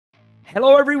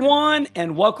Hello, everyone,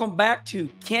 and welcome back to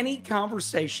Kenny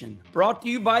Conversation, brought to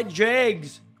you by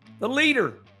JEGS, the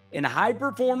leader in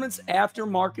high-performance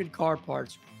aftermarket car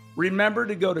parts. Remember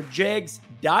to go to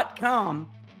jegs.com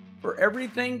for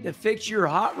everything to fix your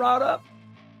hot rod up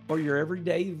or your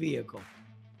everyday vehicle.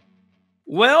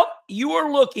 Well, you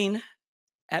are looking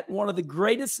at one of the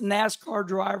greatest NASCAR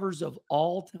drivers of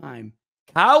all time,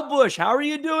 Kyle Busch. How are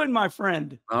you doing, my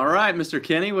friend? All right, Mr.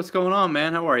 Kenny, what's going on,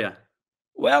 man? How are you?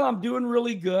 Well, I'm doing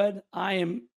really good. I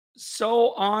am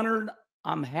so honored.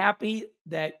 I'm happy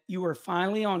that you are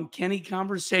finally on Kenny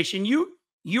Conversation. You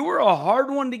were a hard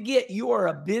one to get. You are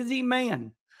a busy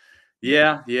man.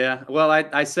 Yeah. Well,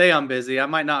 I say I'm busy. I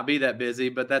might not be that busy,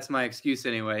 but that's my excuse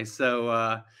anyway.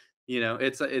 So,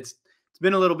 it's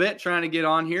been a little bit trying to get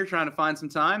on here, trying to find some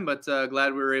time, but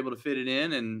glad we were able to fit it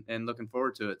in and looking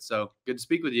forward to it. So good to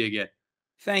speak with you again.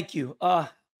 Thank you. I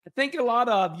think a lot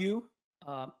of you.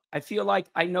 I feel like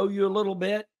I know you a little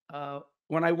bit.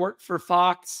 When I worked for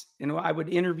Fox, I would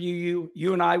interview you.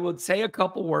 You and I would say a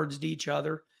couple words to each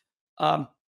other. I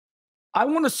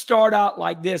want to start out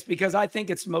like this because I think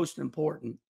it's most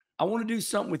important. I want to do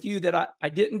something with you that I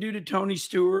didn't do to Tony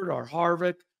Stewart or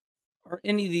Harvick or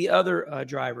any of the other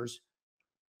drivers.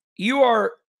 You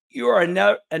are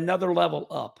another level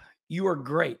up. You are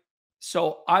great.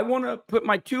 So I want to put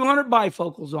my 200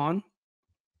 bifocals on,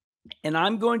 and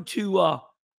I'm going to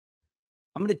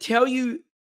tell you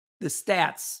the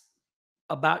stats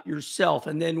about yourself,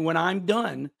 and then when I'm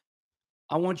done,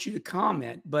 I want you to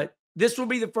comment. But this will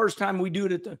be the first time we do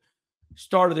it at the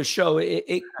start of the show.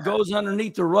 It goes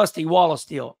underneath the Rusty Wallace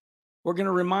deal. We're going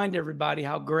to remind everybody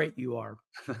how great you are.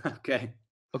 Okay,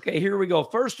 here we go.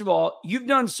 First of all, you've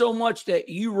done so much that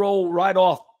you roll right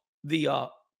off the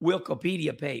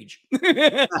Wikipedia page.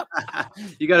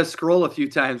 You got to scroll a few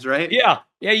times, right? Yeah.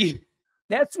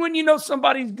 That's when you know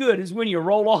somebody's good, is when you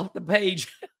roll off the page.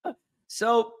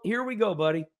 So here we go,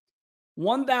 buddy.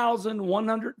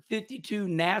 1,152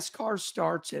 NASCAR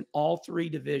starts in all three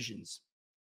divisions.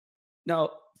 Now,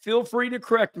 feel free to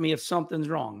correct me if something's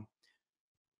wrong.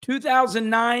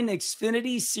 2009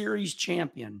 Xfinity Series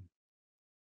champion.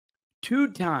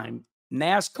 Two-time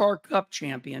NASCAR Cup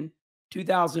champion,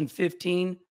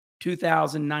 2015,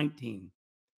 2019.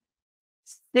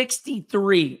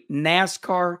 63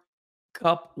 NASCAR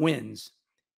Cup wins.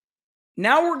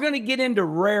 Now we're going to get into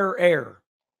rare air.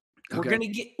 Okay.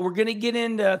 We're going to get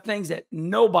into things that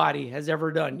nobody has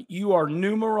ever done. You are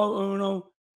numero uno.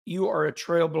 You are a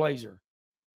trailblazer.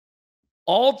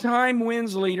 All-time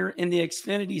wins leader in the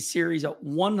Xfinity Series at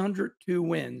 102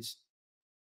 wins.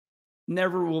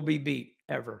 Never will be beat,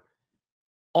 ever.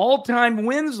 All-time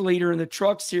wins leader in the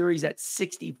Truck Series at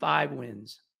 65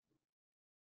 wins.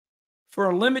 For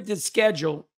a limited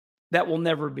schedule, that will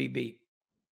never be beat.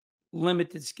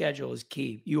 Limited schedule is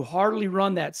key. You hardly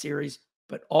run that series,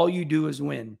 but all you do is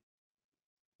win.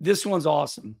 This one's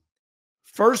awesome.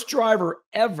 First driver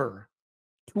ever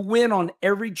to win on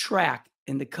every track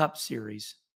in the Cup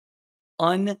Series.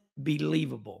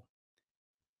 Unbelievable.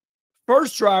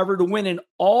 First driver to win in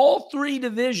all three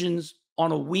divisions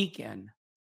on a weekend.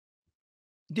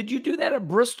 Did you do that at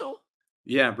Bristol?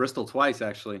 Yeah, Bristol twice,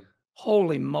 actually.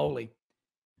 Holy moly.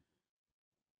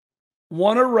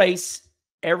 Won a race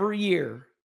every year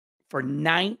for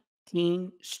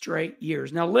 19 straight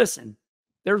years. Now, listen,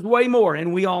 there's way more,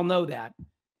 and we all know that.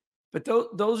 But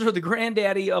those are the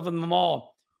granddaddy of them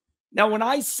all. Now, when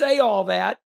I say all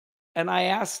that, and I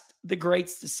asked the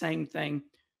greats the same thing,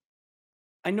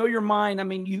 I know your mind. I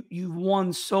mean, you've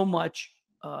won so much.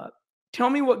 Tell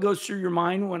me what goes through your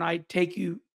mind when I take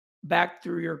you back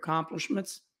through your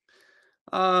accomplishments.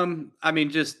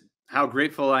 Just how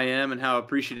grateful I am and how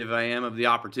appreciative I am of the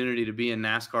opportunity to be in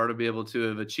NASCAR, to be able to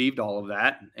have achieved all of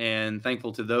that, and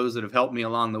thankful to those that have helped me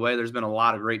along the way. There's been a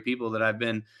lot of great people that I've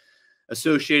been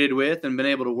associated with and been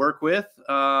able to work with.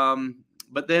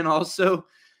 But then also,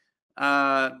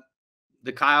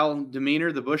 the Kyle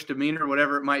demeanor, the Busch demeanor,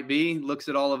 whatever it might be, looks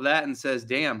at all of that and says,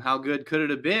 damn, how good could it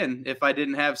have been if I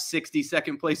didn't have 60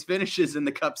 second place finishes in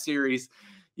the Cup Series?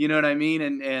 You know what I mean?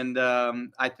 And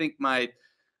I think my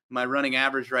running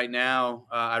average right now,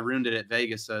 I ruined it at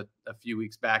Vegas a few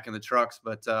weeks back in the trucks,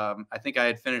 but I think I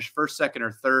had finished first, second,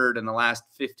 or third in the last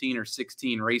 15 or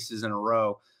 16 races in a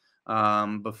row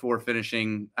before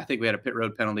finishing. I think we had a pit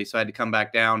road penalty, so I had to come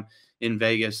back down in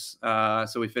Vegas.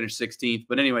 So we finished 16th.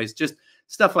 But anyways, just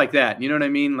stuff like that. You know what I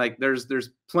mean? Like there's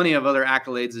plenty of other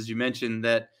accolades, as you mentioned,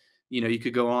 that you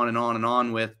could go on and on and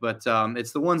on with. But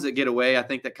it's the ones that get away, I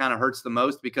think, that kind of hurts the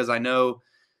most, because I know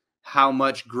how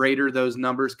much greater those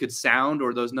numbers could sound,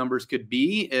 or those numbers could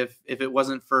be, if it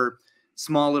wasn't for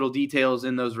small little details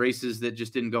in those races that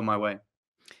just didn't go my way.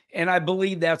 And I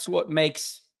believe that's what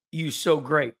makes you so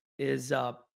great is,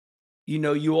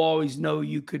 you always know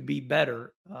you could be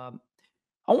better.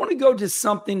 I want to go to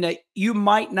something that you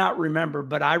might not remember,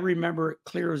 but I remember it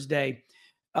clear as day.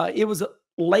 It was a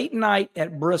late night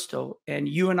at Bristol, and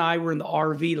you and I were in the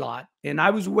RV lot, and I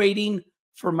was waiting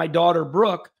for my daughter,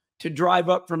 Brooke, to drive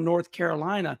up from North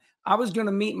Carolina. I was going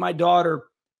to meet my daughter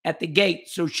at the gate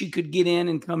so she could get in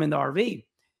and come in the RV.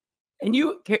 And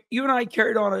you and I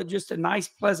carried on just a nice,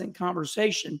 pleasant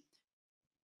conversation.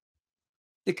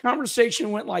 The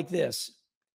conversation went like this.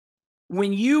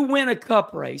 When you win a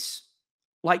cup race,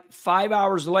 like 5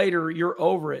 hours later, you're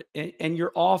over it and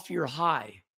you're off your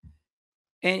high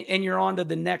and you're on to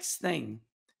the next thing.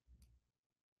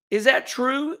 Is that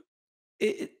true?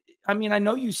 I mean, I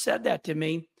know you said that to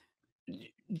me.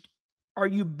 Are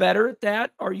you better at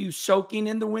that? Are you soaking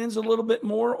in the wins a little bit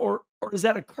more, or is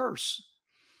that a curse?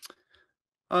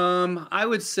 I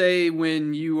would say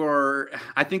when you are,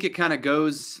 I think it kind of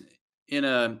goes in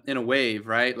a wave,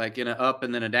 right? Like in a up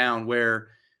and then a down, where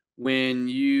when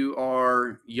you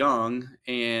are young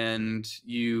and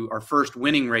you are first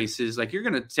winning races, like you're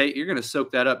gonna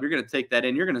soak that up, you're gonna take that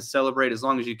in, you're gonna celebrate as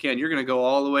long as you can. You're gonna go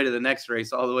all the way to the next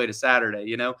race, all the way to Saturday,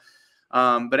 you know.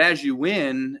 But as you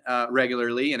win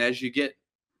regularly and as you get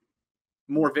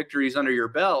more victories under your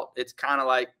belt, it's kind of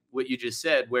like what you just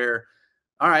said, where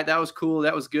all right, that was cool,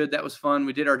 that was good, that was fun,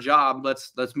 we did our job.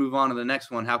 Let's move on to the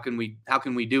next one. How can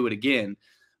we do it again?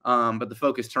 But the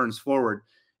focus turns forward,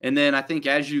 and then I think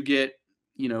as you get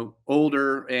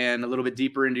older and a little bit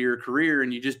deeper into your career,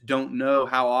 and you just don't know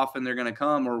how often they're going to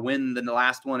come or when the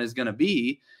last one is going to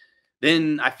be,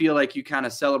 then I feel like you kind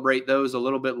of celebrate those a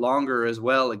little bit longer as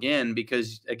well, again,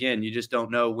 because again, you just don't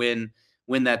know when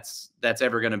that's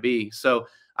ever going to be. So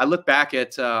I look back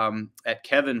at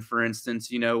Kevin, for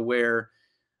instance, where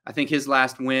I think his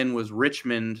last win was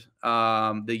Richmond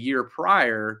the year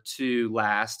prior to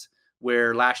last,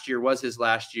 where last year was his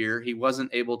last year. He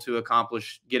wasn't able to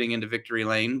accomplish getting into victory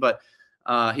lane, but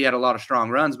he had a lot of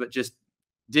strong runs, but just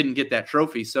didn't get that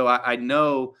trophy. So I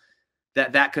know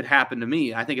that could happen to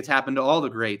me. I think it's happened to all the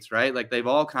greats, right? Like they've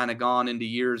all kind of gone into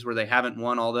years where they haven't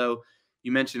won. Although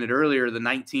you mentioned it earlier, the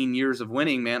 19 years of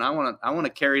winning, man, I want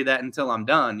to carry that until I'm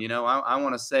done. I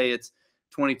want to say it's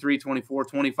 23, 24,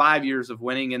 25 years of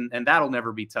winning, and that'll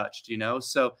never be touched,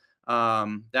 So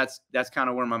that's kind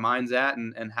of where my mind's at,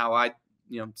 and how I,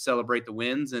 celebrate the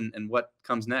wins and what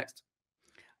comes next.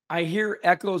 I hear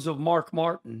echoes of Mark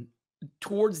Martin.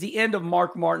 Towards the end of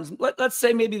Mark Martin's, let's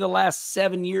say maybe the last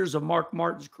 7 years of Mark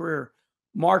Martin's career,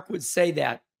 Mark would say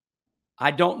that, I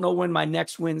don't know when my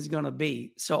next win is going to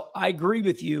be. So I agree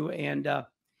with you. And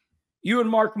you and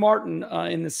Mark Martin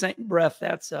in the same breath,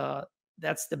 that's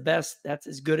the best. That's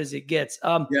as good as it gets.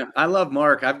 Yeah, I love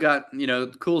Mark. I've got,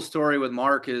 the cool story with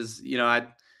Mark is,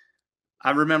 I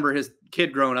remember his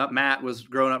kid growing up. Matt was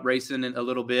growing up racing a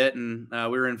little bit, and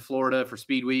we were in Florida for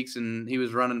Speed Weeks, and he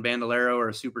was running Bandolero or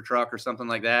a super truck or something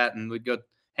like that, and we'd go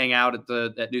hang out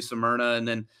at New Smyrna, and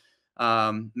then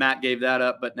Matt gave that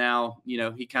up, but now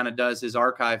he kind of does his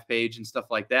archive page and stuff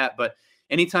like that. But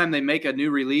anytime they make a new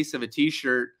release of a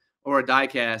T-shirt or a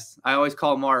diecast, I always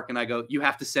call Mark and I go, "You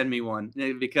have to send me one,"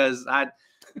 because I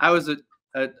was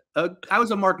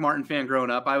a Mark Martin fan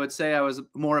growing up. I would say I was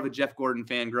more of a Jeff Gordon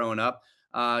fan growing up,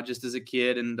 just as a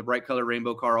kid, and the bright color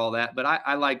rainbow car, all that. But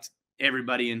I liked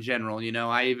everybody in general.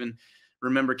 I even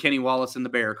remember Kenny Wallace in the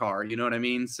Bear car. You know what I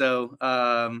mean? So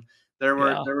there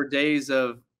were days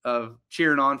of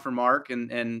cheering on for Mark,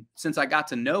 and since I got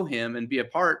to know him and be a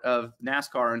part of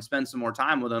NASCAR and spend some more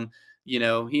time with him,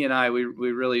 he and I, we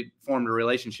really formed a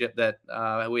relationship that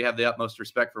we have the utmost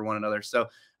respect for one another. So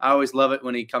I always love it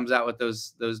when he comes out with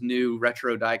those new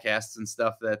retro diecasts and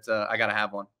stuff that I got to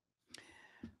have one.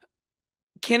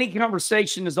 Kenny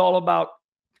Conversation is all about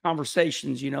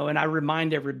conversations, and I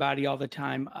remind everybody all the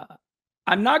time.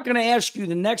 I'm not going to ask you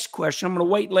the next question. I'm going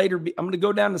to wait later. I'm going to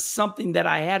go down to something that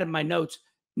I had in my notes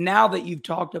now that you've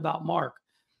talked about Mark.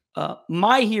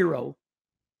 My hero,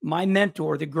 my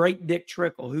mentor, the great Dick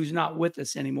Trickle, who's not with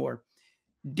us anymore.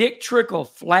 Dick Trickle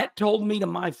flat told me to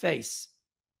my face,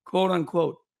 quote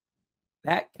unquote,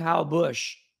 that Kyle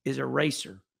Busch is a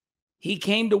racer. He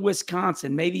came to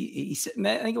Wisconsin. Maybe he said,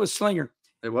 I think it was Slinger.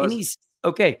 It was. And he's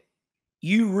okay.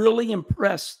 You really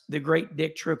impressed the great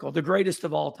Dick Trickle, the greatest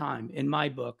of all time in my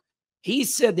book. He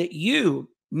said that you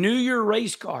knew your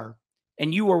race car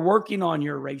and you were working on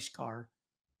your race car.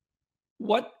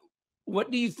 What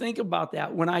do you think about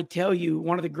that when I tell you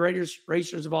one of the greatest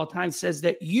racers of all time says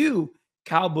that you,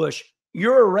 Kyle Busch,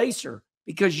 you're a racer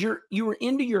because you were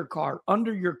into your car,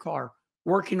 under your car,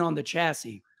 working on the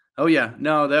chassis? Oh yeah,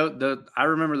 no, I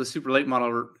remember the super late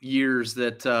model years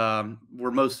that were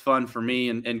most fun for me,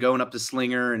 and going up to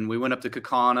Slinger, and we went up to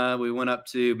Kaukauna, we went up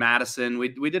to Madison.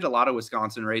 We did a lot of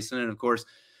Wisconsin racing, and of course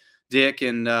Dick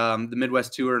and the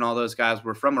Midwest Tour and all those guys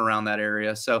were from around that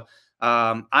area. So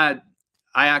I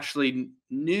actually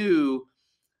knew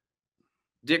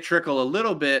Dick Trickle a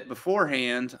little bit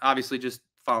beforehand, obviously just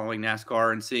following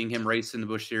NASCAR and seeing him race in the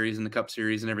Busch Series and the Cup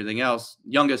Series and everything else.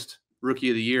 Youngest rookie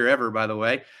of the year ever, by the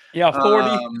way. Yeah,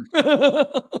 40.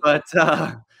 But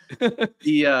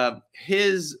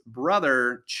his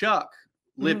brother Chuck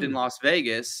lived in Mm, Las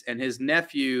Vegas, and his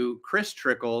nephew Chris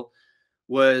Trickle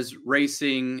was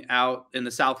racing out in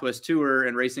the Southwest Tour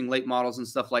and racing late models and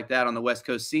stuff like that on the West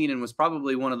Coast scene, and was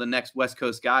probably one of the next West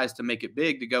Coast guys to make it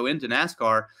big to go into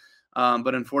NASCAR.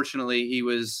 But unfortunately, he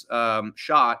was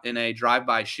shot in a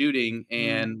drive-by shooting mm.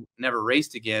 and never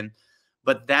raced again.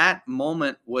 But that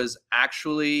moment was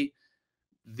actually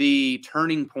the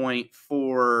turning point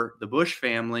for the Busch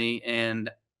family and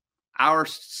our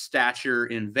stature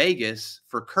in Vegas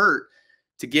for Kurt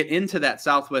to get into that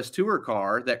Southwest Tour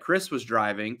car that Chris was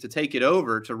driving, to take it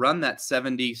over, to run that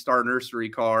 70 Star Nursery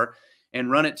car and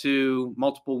run it to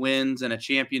multiple wins and a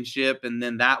championship. And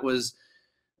then that was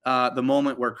the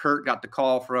moment where Kurt got the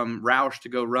call from Roush to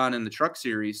go run in the Truck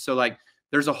Series. So like,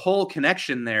 there's a whole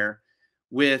connection there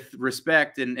with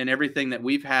respect and everything that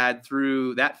we've had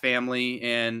through that family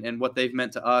and what they've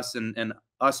meant to us, and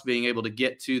us being able to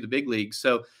get to the big leagues.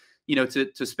 So, you know,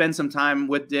 to spend some time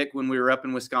with Dick when we were up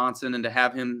in Wisconsin, and to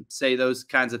have him say those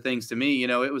kinds of things to me, you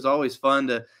know, it was always fun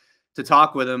to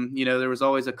talk with him. You know, there was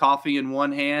always a coffee in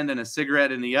one hand and a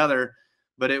cigarette in the other.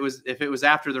 But if it was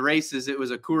after the races, it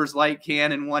was a Coors Light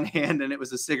can in one hand and it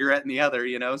was a cigarette in the other,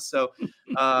 you know? So,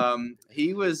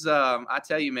 he was, I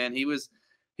tell you, man, he was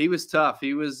tough.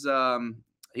 He was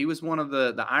one of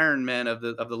the Iron Men of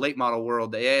the late model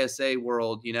world, the ASA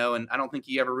world, you know, and I don't think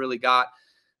he ever really got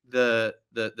the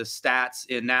stats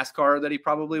in NASCAR that he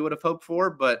probably would have hoped for,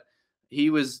 but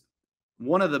he was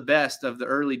one of the best of the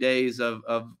early days of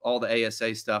all the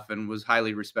ASA stuff, and was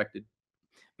highly respected.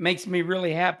 Makes me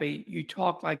really happy you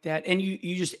talk like that, and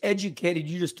you just educated.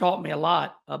 You just taught me a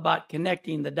lot about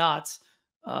connecting the dots.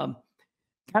 Um,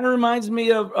 Kind of reminds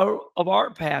me of our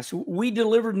past. We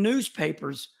delivered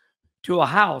newspapers to a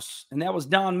house, and that was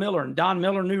Don Miller. And Don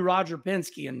Miller knew Roger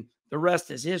Penske, and the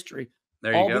rest is history.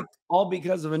 There you go. All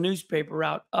because of a newspaper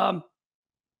route.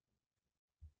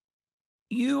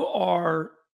 You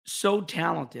are so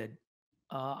talented.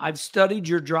 I've studied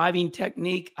your driving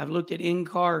technique. I've looked at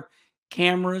in-car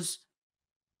cameras.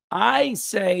 I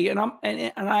say, and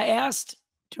I asked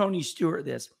Tony Stewart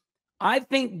this. I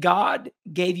think God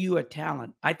gave you a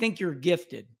talent. I think you're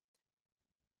gifted.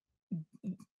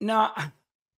 Now,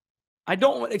 I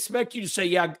don't expect you to say,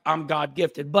 "Yeah, I'm God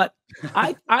gifted," but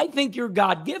I think you're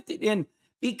God gifted, and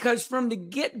because from the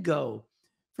get-go,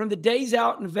 from the days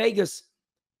out in Vegas,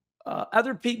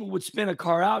 other people would spin a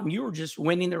car out, and you were just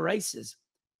winning the races.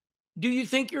 Do you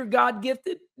think you're God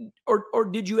gifted, or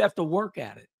did you have to work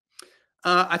at it?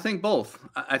 I think both.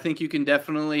 I think you can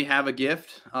definitely have a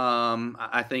gift.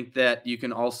 I think that you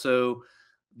can also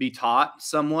be taught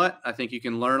somewhat. I think you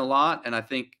can learn a lot. And I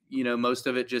think, you know, most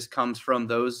of it just comes from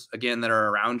those, again, that are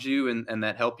around you and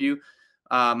that help you.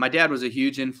 My dad was a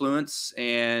huge influence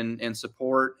and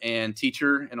support and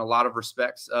teacher in a lot of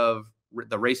respects of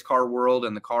the race car world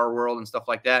and the car world and stuff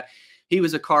like that. He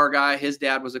was a car guy. His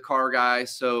dad was a car guy.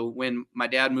 So when my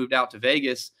dad moved out to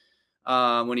Vegas,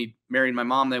 when he married my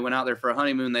mom, they went out there for a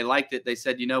honeymoon. They liked it. They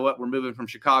said, you know what, we're moving from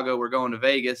Chicago. We're going to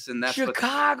Vegas. And that's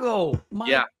Chicago.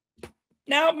 Yeah.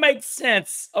 Now it makes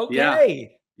sense. Yeah.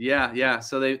 Okay. Yeah. Yeah.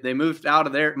 So they moved out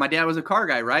of there. My dad was a car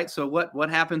guy, right? So what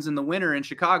happens in the winter in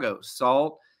Chicago?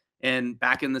 Salt. And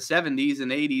back in the 70s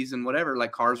and 80s and whatever,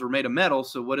 like, cars were made of metal.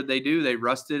 So what did they do? They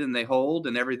rusted and they hold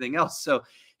and everything else. So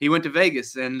he went to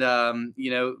Vegas and, you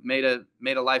know, made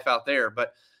a life out there.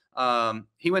 But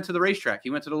he went to the racetrack. He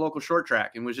went to the local short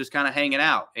track and was just kind of hanging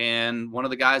out. And one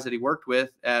of the guys that he worked with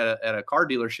at a car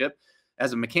dealership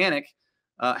as a mechanic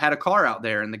had a car out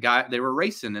there, and they were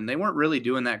racing, and they weren't really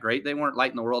doing that great. They weren't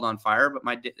lighting the world on fire, but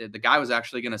the guy was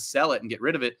actually going to sell it and get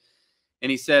rid of it.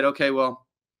 And he said, okay, well,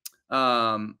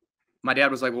 my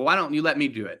dad was like, well, why don't you let me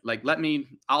do it? Like,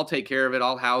 I'll take care of it.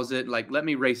 I'll house it. Like, let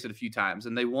me race it a few times.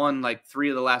 And they won like 3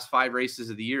 of the last 5 races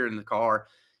of the year in the car.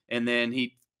 And then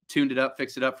he tuned it up,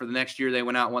 fixed it up for the next year. They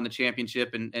went out and won the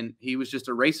championship. And he was just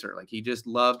a racer. Like, he just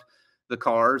loved the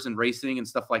cars and racing and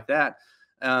stuff like that.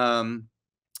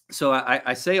 So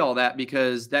I say all that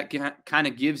because that kind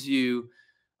of gives you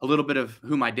a little bit of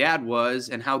who my dad was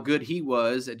and how good he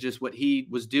was at just what he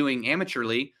was doing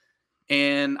amateurly.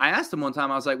 And I asked him one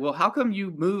time, I was like, well, how come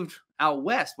you moved out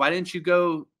west? Why didn't you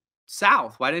go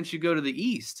south? Why didn't you go to the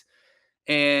east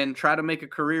and try to make a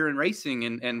career in racing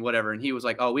and whatever? And he was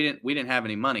like, oh, we didn't have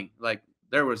any money. Like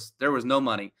there was no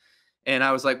money. And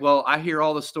I was like, well, I hear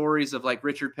all the stories of like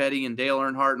Richard Petty and Dale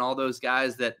Earnhardt and all those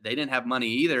guys that they didn't have money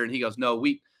either. And he goes, no,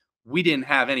 we didn't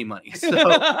have any money.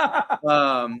 So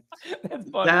um, That's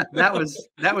funny.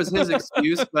 that was his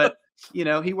excuse. But you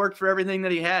know, he worked for everything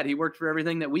that he had. He worked for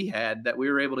everything that we had that we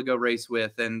were able to go race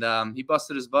with, and he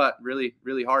busted his butt really,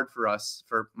 really hard for us,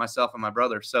 for myself and my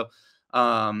brother. So,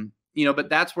 you know, but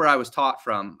that's where I was taught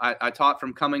from. I taught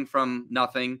from coming from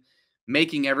nothing,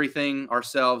 making everything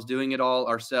ourselves, doing it all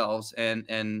ourselves,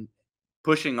 and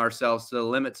pushing ourselves to the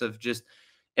limits of just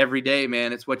every day,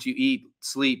 man. It's what you eat,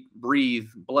 sleep, breathe,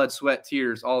 blood, sweat,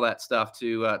 tears, all that stuff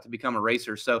to become a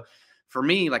racer. So for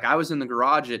me, like I was in the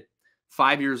garage at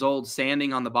 5 years old,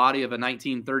 sanding on the body of a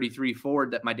 1933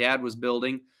 Ford that my dad was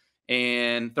building,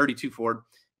 and 32 Ford.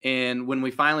 And when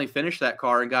we finally finished that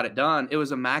car and got it done, it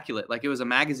was immaculate. Like it was a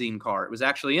magazine car. It was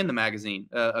actually in the magazine,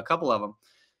 a couple of them.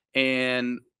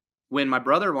 And when my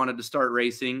brother wanted to start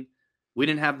racing, we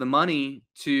didn't have the money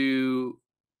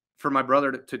for my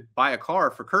brother to buy a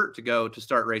car for Kurt to go to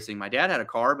start racing. My dad had a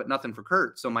car, but nothing for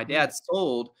Kurt. So my dad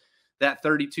sold that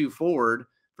 32 Ford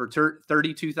for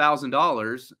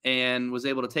 $32,000 and was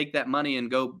able to take that money and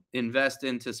go invest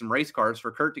into some race cars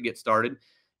for Kurt to get started.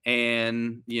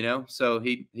 And, you know, so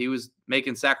he was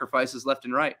making sacrifices left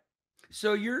and right.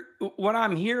 So what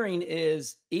I'm hearing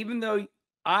is, even though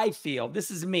I feel, this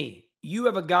is me, you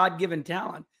have a God-given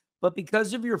talent, but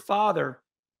because of your father,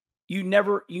 you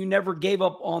never gave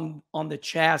up on the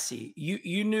chassis.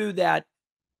 You knew that.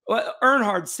 Well,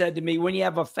 Earnhardt said to me, when you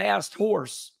have a fast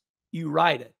horse, you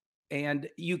ride it, and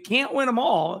you can't win them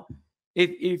all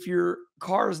if your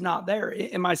car is not there.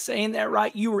 Am I saying that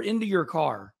right? You were into your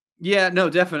car. Yeah, no,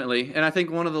 definitely. And I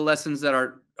think one of the lessons that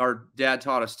our dad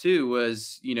taught us too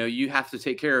was, you know, you have to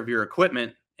take care of your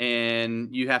equipment,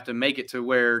 and you have to make it to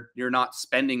where you're not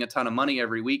spending a ton of money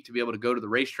every week to be able to go to the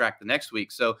racetrack the next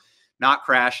week. So not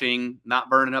crashing, not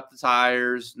burning up the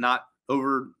tires, not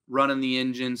overrunning the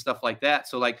engine, stuff like that.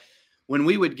 So like when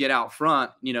we would get out front,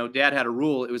 you know, dad had a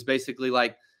rule. It was basically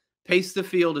like, pace the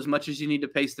field as much as you need to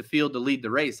pace the field to lead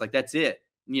the race. Like that's it.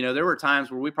 You know, there were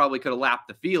times where we probably could have lapped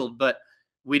the field, but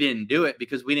we didn't do it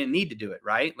because we didn't need to do it.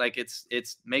 Right. Like it's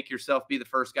make yourself be the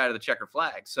first guy to the checker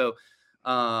flag. So,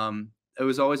 it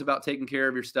was always about taking care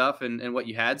of your stuff and what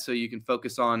you had, so you can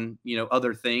focus on, you know,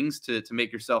 other things to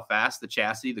make yourself fast, the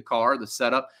chassis, the car, the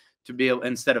setup, to be able,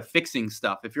 instead of fixing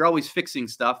stuff. If you're always fixing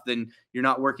stuff, then you're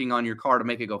not working on your car to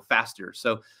make it go faster.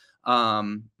 So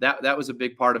that was a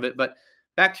big part of it. But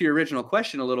back to your original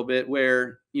question a little bit,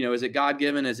 where, you know, is it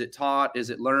God-given? Is it taught? Is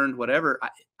it learned? Whatever.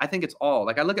 I think it's all.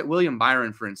 Like I look at William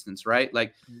Byron, for instance, right?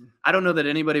 Like I don't know that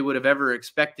anybody would have ever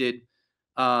expected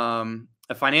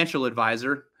a financial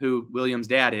advisor, who William's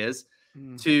dad is,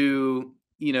 to,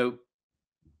 you know,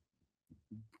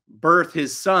 birth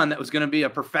his son that was going to be a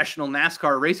professional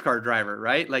NASCAR race car driver,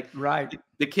 right? Like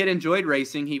the kid enjoyed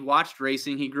racing. He watched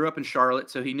racing. He grew up in Charlotte,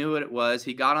 so he knew what it was.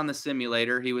 He got on the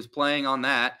simulator. He was playing on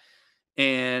that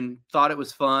and thought it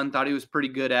was fun, thought he was pretty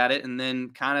good at it, and then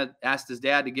kind of asked his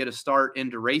dad to get a start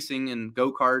into racing and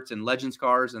go-karts and legends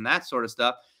cars and that sort of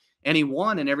stuff. And he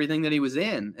won in everything that he was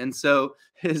in. And so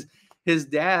his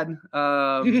dad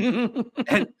had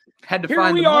to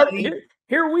find the money.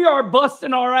 Here we are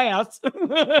busting our ass.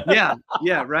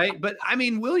 yeah, right. But I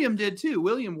mean, William did too.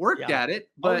 William worked at it,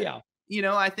 but you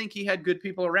know, I think he had good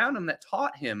people around him that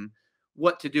taught him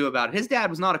what to do about it. His dad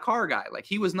was not a car guy. Like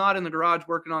he was not in the garage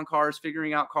working on cars,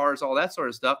 figuring out cars, all that sort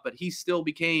of stuff, but he still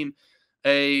became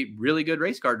a really good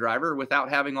race car driver without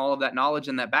having all of that knowledge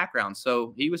and that background.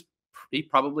 So he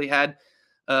probably had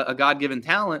a God-given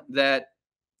talent that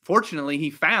fortunately he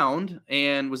found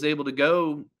and was able to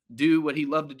go do what he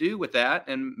loved to do with that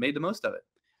and made the most of it.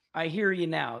 I hear you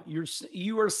now.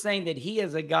 You are saying that he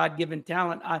has a God-given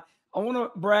talent. I want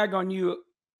to brag on you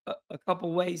a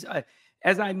couple ways.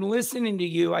 As I'm listening to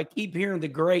you, I keep hearing the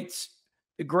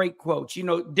great quotes. You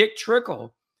know, Dick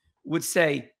Trickle would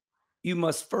say, you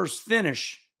must first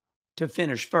finish to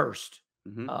finish first.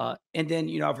 And then,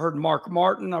 you know, I've heard Mark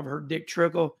Martin, I've heard Dick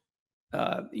Trickle.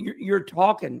 You're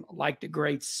talking like the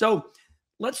greats. So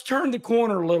let's turn the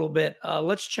corner a little bit.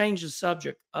 Let's change the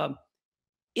subject.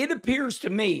 It appears to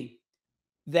me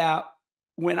that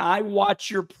when I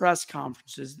watch your press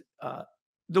conferences,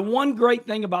 the one great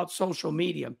thing about social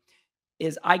media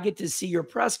is I get to see your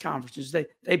press conferences.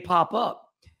 They pop up.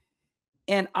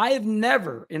 And I have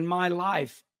never in my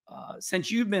life,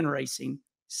 since you've been racing,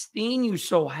 seen you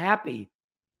so happy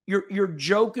you're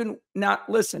joking. Now,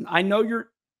 listen, I know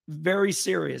you're very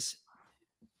serious,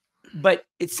 but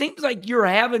it seems like you're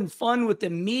having fun with the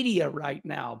media right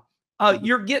now.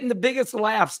 You're getting the biggest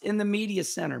laughs in the media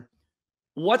center.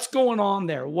 What's going on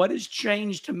there? What has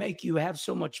changed to make you have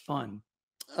so much fun?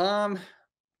 Um,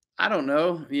 I don't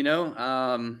know,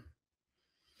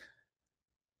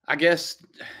 I guess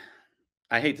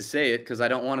I hate to say it because I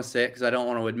don't want to say it because I don't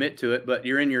want to admit to it, but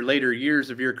you're in your later years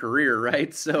of your career, right?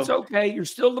 It's So okay. You're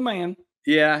still the man.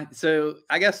 yeah, so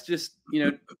I guess just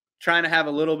trying to have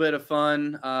a little bit of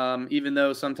fun, even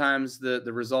though sometimes the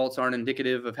results aren't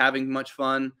indicative of having much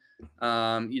fun.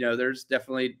 There's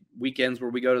definitely weekends where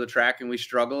we go to the track and we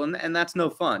struggle, and that's no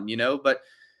fun, But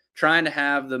trying to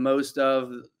have the most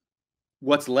of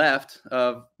what's left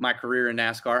of my career in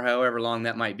NASCAR, however long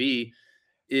that might be,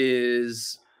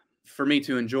 is for me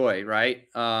to enjoy, right?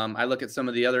 I look at some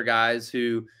of the other guys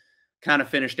who kind of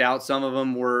finished out. Some of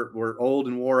them were old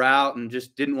and wore out and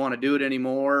just didn't want to do it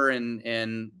anymore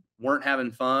and weren't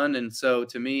having fun. And so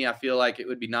to me, I feel like it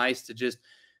would be nice to just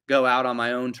go out on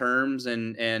my own terms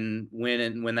and win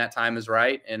and when that time is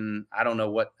right. And I don't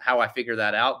know how I figure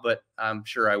that out, but I'm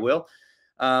sure I will.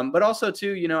 But also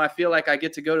too, I feel like I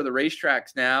get to go to the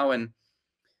racetracks now, and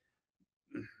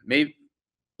maybe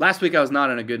last week I was not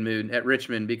in a good mood at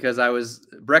Richmond because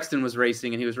Brexton was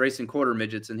racing and he was racing quarter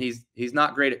midgets, and he's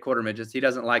not great at quarter midgets. He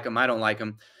doesn't like them. I don't like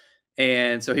them.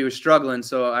 And so he was struggling.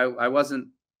 So I wasn't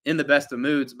in the best of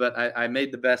moods, but I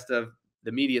made the best of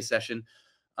the media session.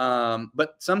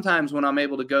 But sometimes when I'm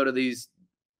able to go to these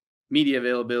media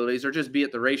availabilities or just be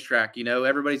at the racetrack,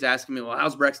 everybody's asking me, well,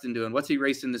 how's Brexton doing? What's he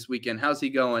racing this weekend? How's he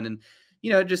going? And,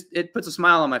 it puts a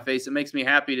smile on my face. It makes me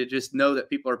happy to just know that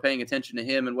people are paying attention to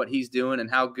him and what he's doing and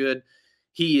how good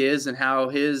he is and how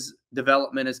his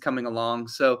development is coming along.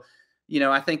 So,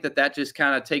 I think that just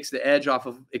kind of takes the edge off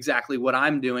of exactly what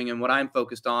I'm doing and what I'm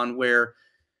focused on, where,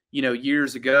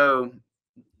 years ago,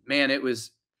 man, it was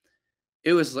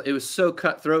so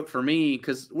cutthroat for me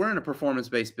because we're in a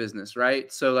performance-based business,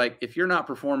 right? So like if you're not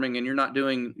performing and you're not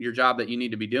doing your job that you need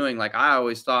to be doing, like I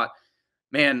always thought,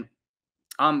 man,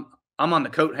 I'm on the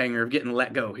coat hanger of getting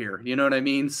let go here. You know what I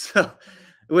mean? So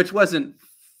which wasn't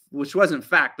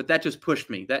fact, but that just pushed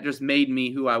me. That just made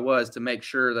me who I was to make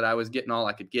sure that I was getting all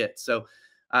I could get. So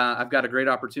I've got a great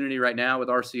opportunity right now with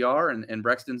RCR, and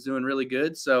Brexton's doing really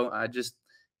good. So I just,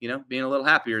 being a little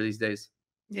happier these days.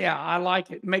 Yeah, I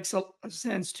like it. Makes a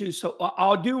sense too. So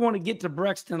I do want to get to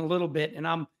Brexton a little bit, and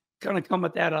I'm going to come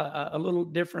at that a little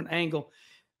different angle.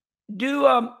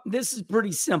 This is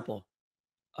pretty simple.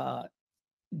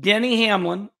 Denny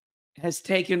Hamlin has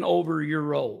taken over your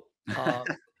role.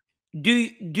 Do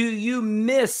you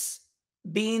miss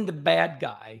being the bad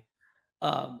guy?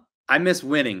 I miss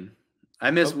winning. I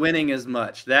miss Okay. winning as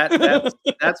much. That's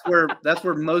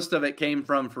where most of it came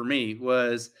from for me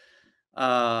was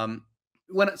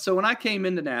when I came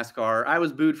into NASCAR, I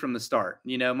was booed from the start.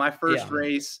 My first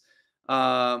race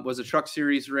was a Truck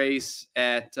Series race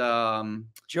at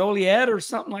Joliet or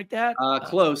something like that.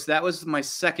 Close. That was my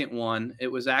second one. It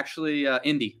was actually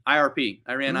Indy IRP.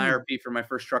 I ran IRP for my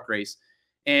first truck race,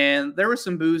 and there was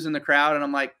some boos in the crowd, and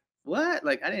I'm like, what?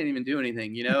 Like I didn't even do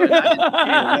anything, and I didn't see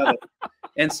anything of it.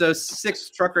 And so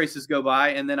 6 truck races go by,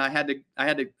 and then I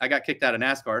got kicked out of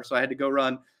NASCAR, so I had to go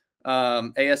run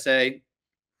ASA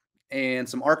and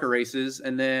some ARCA races.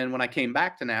 And then when I came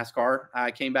back to NASCAR,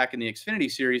 I came back in the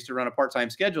Xfinity Series to run a part-time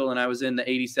schedule, and I was in the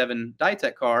 '87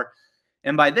 Ditech car.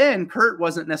 And by then, Kurt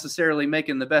wasn't necessarily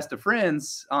making the best of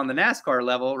friends on the NASCAR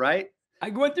level, right? I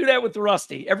went through that with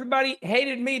Rusty. Everybody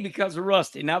hated me because of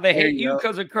Rusty. Now they hate you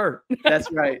because of Kurt.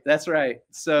 That's right. That's right.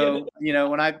 So,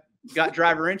 when I got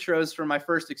driver intros for my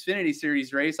first Xfinity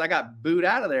Series race, I got booed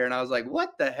out of there. And I was like,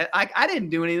 what the heck? I didn't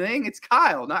do anything. It's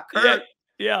Kyle, not Kurt.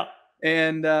 Yeah.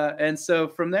 And so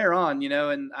from there on,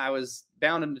 and I was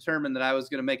bound and determined that I was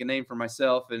going to make a name for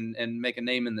myself and make a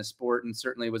name in the sport, and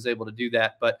certainly was able to do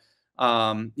that. But,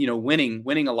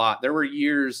 winning a lot. There were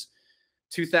years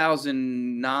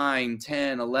 2009,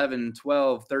 10, 11,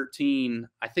 12, 13.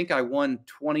 I think I won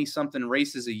 20 something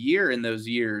races a year in those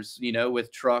years,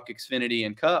 with truck, Xfinity,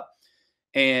 and Cup.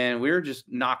 And we were just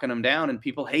knocking them down, and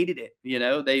people hated it.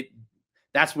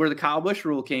 That's where the Kyle Busch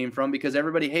rule came from, because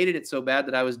everybody hated it so bad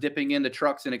that I was dipping into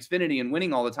trucks and Xfinity and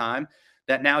winning all the time,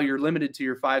 that now you're limited to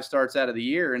your 5 starts out of the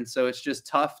year. And so it's just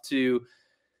tough to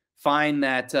find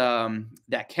that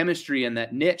chemistry and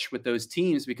that niche with those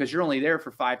teams, because you're only there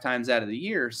for 5 times out of the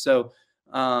year. So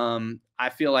I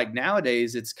feel like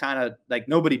nowadays it's kind of like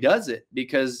nobody does it,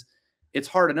 because it's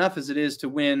hard enough as it is to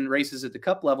win races at the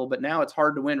cup level, but now it's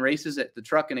hard to win races at the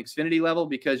truck and Xfinity level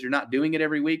because you're not doing it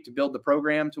every week to build the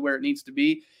program to where it needs to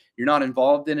be. You're not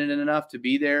involved in it enough to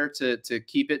be there to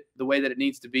keep it the way that it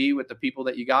needs to be with the people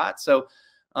that you got. So,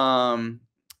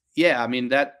 yeah, I mean,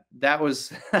 that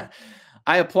was,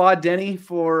 I applaud Denny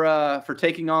for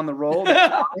taking on the role.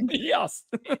 Yes.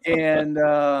 And,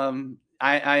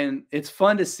 it's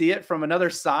fun to see it from another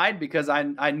side because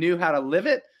I knew how to live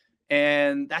it.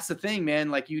 And that's the thing,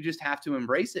 man. Like, you just have to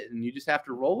embrace it and you just have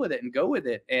to roll with it and go with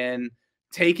it and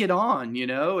take it on,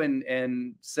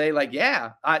 and say like,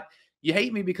 yeah, you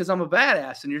hate me because I'm a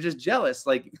badass and you're just jealous.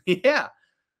 Like, yeah.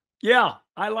 Yeah.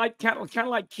 I like kind of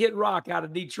like Kid Rock out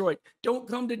of Detroit. Don't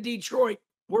come to Detroit.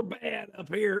 We're bad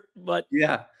up here. But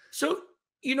Yeah. so,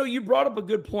 you brought up a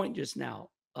good point just now.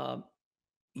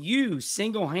 You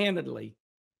single-handedly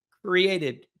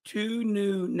created 2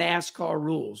 new NASCAR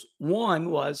rules.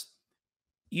 One was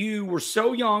you were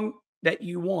so young that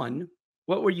you won.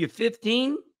 What were you,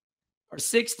 15 or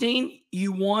 16?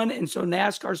 You won. And so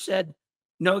NASCAR said,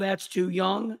 no, that's too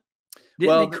young.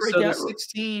 Didn't they create so that the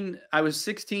 16, I was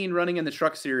 16 running in the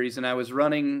truck series, and I was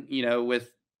running,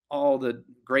 with all the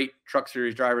great truck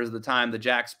series drivers of the time, the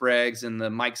Jack Spragues and the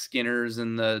Mike Skinners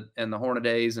and the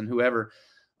Hornadays and whoever.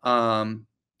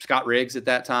 Scott Riggs at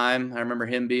that time, I remember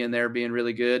him being there, being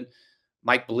really good.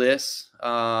 Mike Bliss.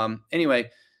 Anyway,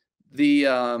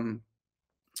 I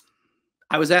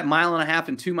was at 1.5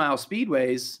 and 2 mile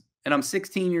speedways, and I'm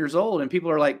 16 years old, and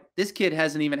people are like, this kid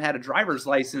hasn't even had a driver's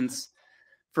license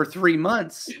for 3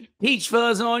 months. Peach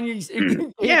fuzz on you.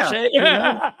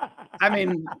 Yeah. I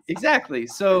mean, exactly.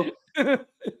 So part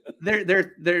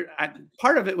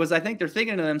of it was, I think they're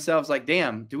thinking to themselves like,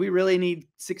 damn, do we really need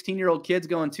 16-year-old kids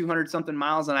going 200 something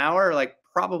miles an hour? Like,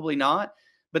 probably not.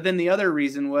 But then the other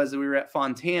reason was that we were at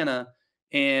Fontana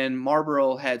and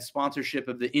Marlboro had sponsorship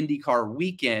of the IndyCar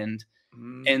weekend.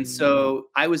 And so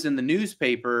I was in the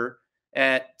newspaper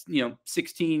at,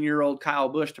 16-year-old Kyle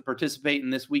Busch to participate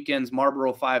in this weekend's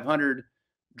Marlboro 500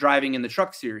 driving in the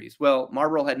truck series. Well,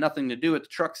 Marlboro had nothing to do with the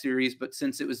truck series, but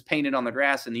since it was painted on the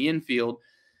grass in the infield,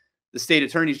 the state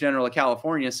attorneys general of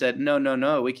California said,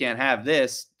 no, we can't have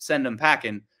this. Send them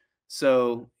packing.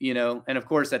 So, and of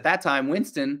course at that time,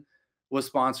 Winston was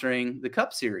sponsoring the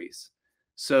Cup series.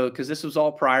 So, because this was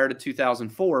all prior to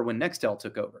 2004 when Nextel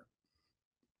took over.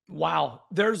 Wow.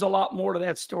 There's a lot more to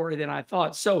that story than I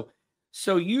thought.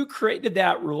 So you created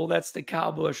that rule. That's the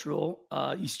Kyle Busch rule.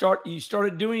 You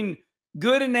started doing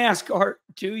good in NASCAR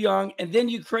too young. And then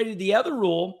you created the other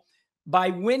rule by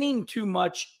winning too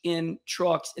much in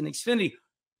trucks and Xfinity.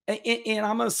 And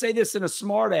I'm going to say this in a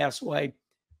smart ass way.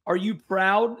 Are you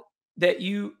proud that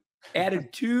you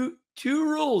added two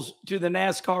rules to the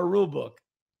NASCAR rule book?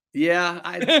 Yeah,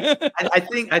 I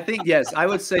think yes. I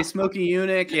would say Smokey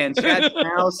Yunick and Chad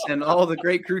Knaus and all the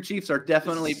great crew chiefs are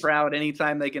definitely proud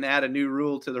anytime they can add a new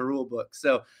rule to the rule book.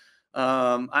 So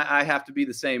I have to be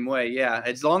the same way. Yeah,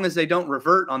 as long as they don't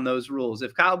revert on those rules.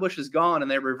 If Kyle Busch is gone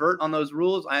and they revert on those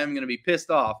rules, I am going to be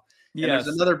pissed off. Yes. And there's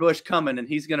another Busch coming, and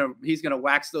he's gonna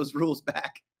wax those rules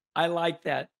back. I like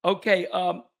that. Okay,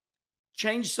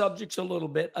 change subjects a little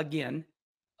bit again.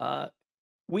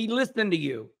 We listened to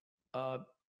you.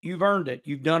 You've earned it.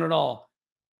 You've done it all.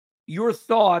 Your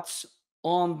thoughts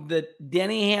on the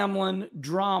Denny Hamlin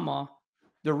drama,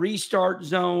 the restart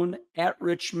zone at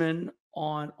Richmond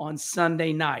on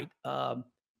Sunday night.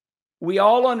 We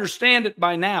all understand it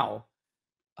by now,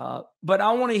 but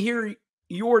I want to hear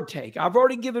your take. I've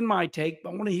already given my take, but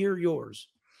I want to hear yours.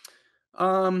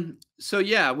 So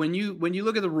yeah, when you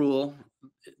look at the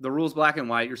rule's black and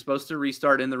white. You're supposed to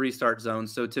restart in the restart zone.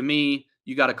 So to me,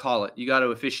 you got to call it. You got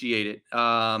to officiate it.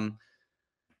 I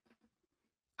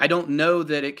don't know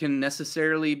that it can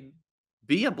necessarily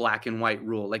be a black and white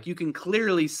rule. Like, you can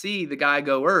clearly see the guy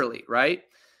go early, right?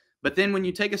 But then when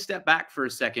you take a step back for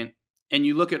a second and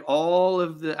you look at all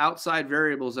of the outside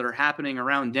variables that are happening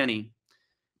around Denny,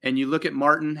 and you look at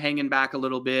Martin hanging back a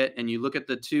little bit, and you look at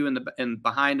the 2 and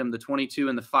behind him, the 22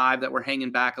 and the 5 that were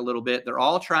hanging back a little bit, they're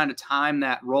all trying to time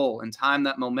that roll and time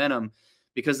that momentum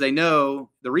because they know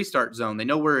the restart zone. They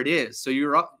know where it is. So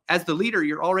as the leader,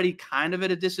 you're already kind of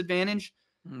at a disadvantage.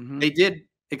 Mm-hmm. They did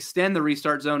extend the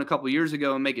restart zone a couple of years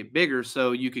ago and make it bigger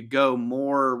so you could go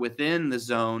more within the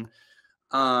zone.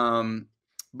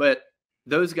 But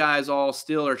those guys all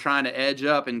still are trying to edge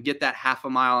up and get that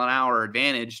 0.5 mile an hour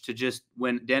advantage to just,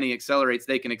 when Denny accelerates,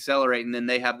 they can accelerate, and then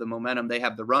they have the momentum, they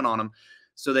have the run on them,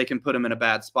 so they can put them in a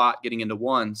bad spot getting into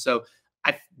one. So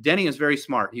Denny is very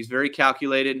smart. He's very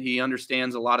calculated. He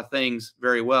understands a lot of things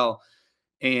very well.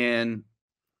 And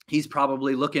he's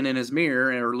probably looking in his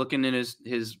mirror or looking in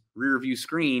his rear view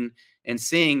screen, and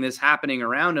seeing this happening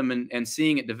around him and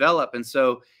seeing it develop. And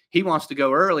so he wants to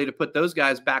go early to put those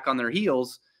guys back on their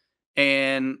heels.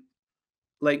 And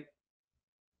like,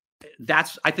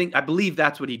 I believe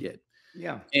that's what he did.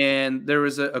 Yeah. And there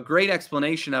was a great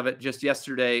explanation of it just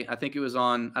yesterday. I think it was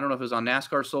on, I don't know if it was on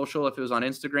NASCAR Social, if it was on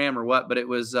Instagram or what, but it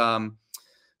was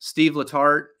Steve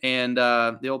Letarte and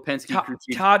the old Penske crew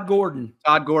chief, Todd Gordon.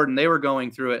 They were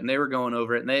going through it and they were going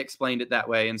over it and they explained it that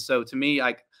way. And so to me,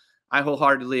 I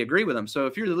wholeheartedly agree with them. So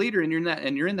if you're the leader and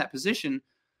you're in that position,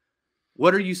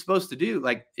 what are you supposed to do?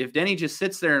 Like if Denny just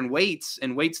sits there and waits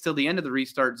till the end of the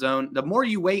restart zone, the more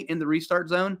you wait in the restart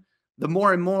zone, the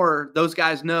more and more those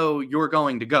guys know you're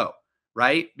going to go,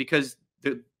 right? Because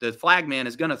the flag man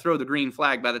is going to throw the green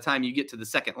flag by the time you get to the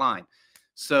second line.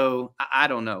 So I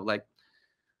don't know, like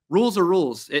rules are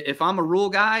rules. If I'm a rule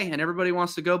guy and everybody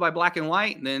wants to go by black and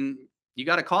white, then you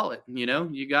got to call it, you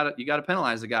got to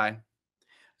penalize the guy.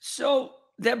 So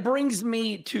that brings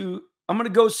me to, I'm going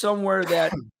to go somewhere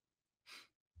that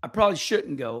I probably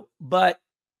shouldn't go, but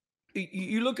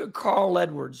you look at Carl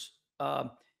Edwards,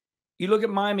 you look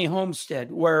at Miami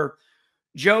Homestead, where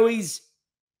Joey's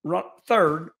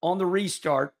third on the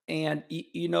restart, and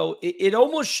it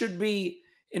almost should be,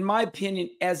 in my opinion,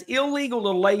 as illegal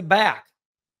to lay back,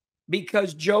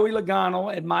 because Joey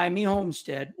Logano at Miami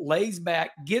Homestead lays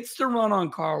back, gets the run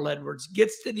on Carl Edwards,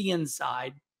 gets to the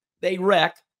inside, they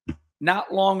wreck.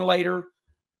 Not long later,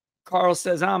 Carl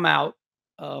says, "I'm out,"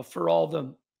 for all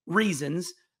the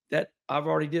reasons that I've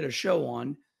already did a show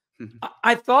on.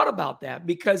 I thought about that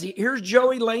because here's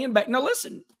Joey laying back. Now,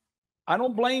 listen, I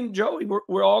don't blame Joey.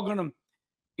 We're all going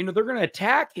to, they're going to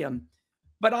attack him.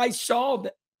 But I saw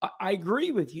that. I agree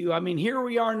with you. I mean, here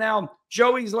we are now.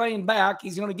 Joey's laying back.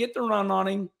 He's going to get the run on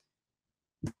him.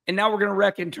 And now we're going to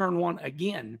wreck in turn one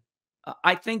again.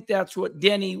 I think that's what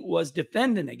Denny was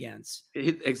defending against.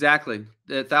 Exactly.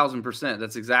 1,000%.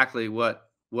 That's exactly what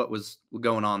was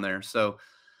going on there. So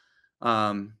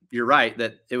you're right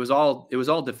that it was all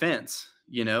defense,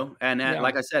 and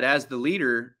like I said, as the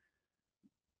leader,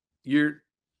 you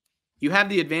have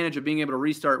the advantage of being able to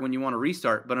restart when you want to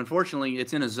restart, but unfortunately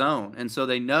it's in a zone. And so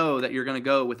they know that you're going to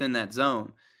go within that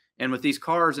zone. And with these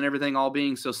cars and everything all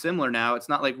being so similar now, it's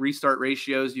not like restart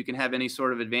ratios you can have any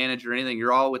sort of advantage or anything.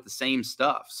 You're all with the same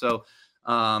stuff. So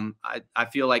I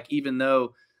feel like even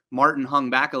though Martin hung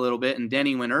back a little bit and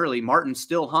Denny went early, Martin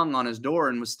still hung on his door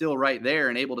and was still right there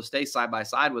and able to stay side by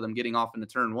side with him getting off into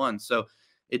turn one. So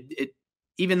it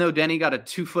even though Denny got a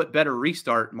 2 foot better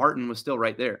restart, Martin was still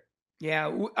right there.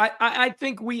 Yeah, I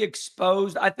think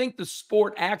I think the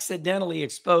sport accidentally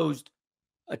exposed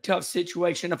a tough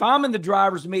situation. If I'm in the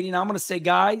driver's meeting, I'm going to say,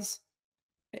 guys,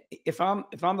 if I'm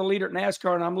the leader at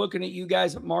NASCAR and I'm looking at you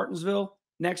guys at Martinsville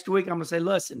next week, I'm going to say,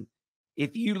 listen,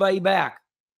 if you lay back,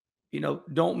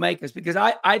 don't make us, because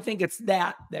I think it's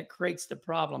that creates the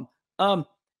problem.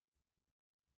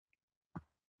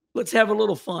 Let's have a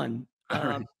little fun.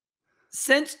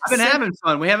 Since I've been having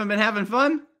fun. We haven't been having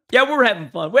fun. Yeah, we're having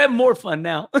fun. We're having more fun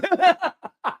now.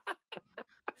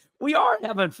 We are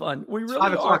having fun. We really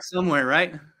 5 o'clock are. somewhere,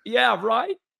 right? Yeah,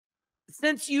 right.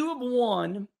 Since you have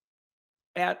won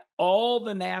at all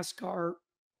the NASCAR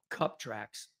Cup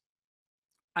tracks,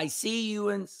 I see you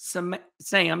and Sam,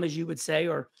 as you would say,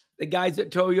 or the guys at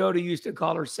Toyota used to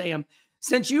call her Sam.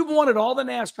 Since you've won at all the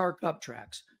NASCAR Cup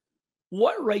tracks,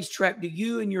 what racetrack do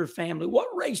you and your family, what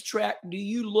racetrack do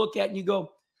you look at and you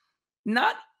go,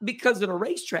 not because of the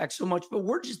racetrack so much, but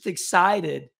we're just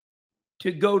excited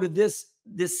to go to this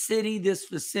city, this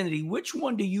vicinity? Which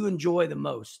one do you enjoy the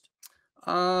most?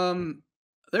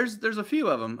 There's a few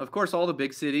of them. Of course, all the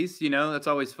big cities, that's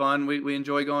always fun. We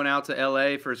enjoy going out to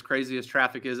LA for as crazy as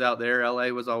traffic is out there. LA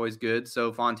was always good.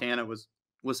 So Fontana was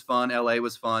fun. LA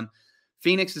was fun.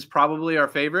 Phoenix is probably our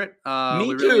favorite. Me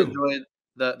we too. really enjoyed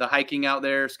the hiking out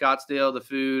there, Scottsdale, the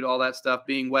food, all that stuff.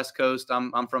 Being West Coast,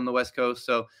 I'm from the West Coast,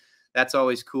 so that's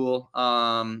always cool.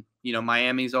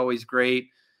 Miami's always great.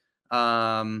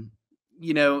 I've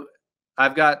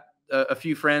got a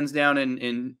few friends down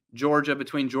in Georgia,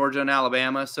 between Georgia and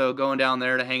Alabama. So going down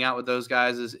there to hang out with those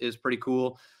guys is pretty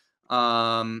cool.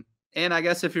 And I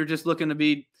guess if you're just looking to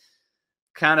be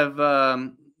kind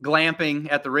of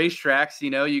glamping at the racetracks,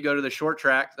 you go to the short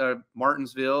track,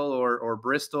 Martinsville or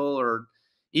Bristol or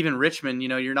even Richmond.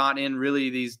 You're not in really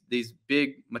these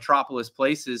big metropolis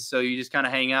places. So you just kind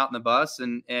of hang out in the bus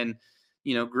and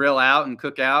grill out and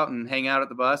cook out and hang out at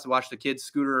the bus and watch the kids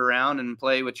scooter around and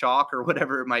play with chalk or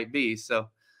whatever it might be. So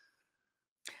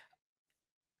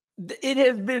it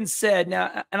has been said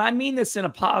now, and I mean this in a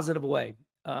positive way.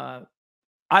 I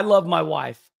love my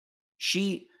wife.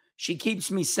 She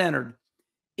keeps me centered.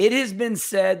 It has been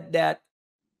said that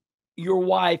your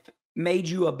wife made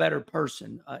you a better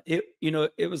person?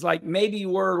 It was like maybe you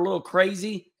were a little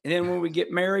crazy, and then when we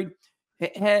get married,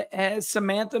 has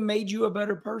Samantha made you a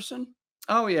better person?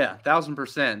 Oh yeah,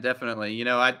 1000%, definitely.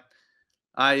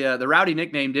 The rowdy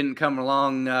nickname didn't come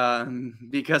along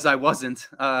because I wasn't,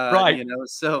 Right.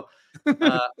 so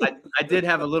I did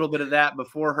have a little bit of that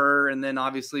before her, and then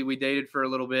obviously we dated for a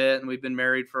little bit, and we've been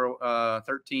married for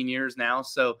 13 years now.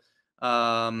 So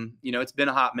it's been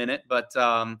a hot minute, but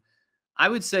I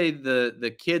would say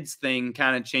the kids thing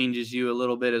kind of changes you a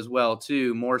little bit as well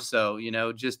too, more so.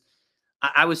 Just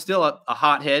I was still a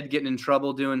hothead, getting in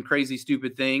trouble, doing crazy,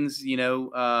 stupid things.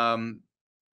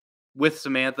 With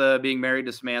Samantha, being married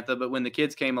to Samantha. But when the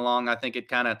kids came along, I think it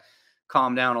kind of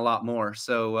calmed down a lot more.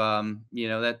 So,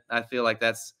 that I feel like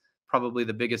that's probably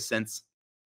the biggest sense.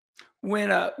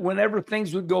 Whenever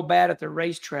things would go bad at the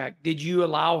racetrack, did you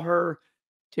allow her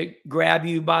to grab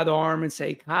you by the arm and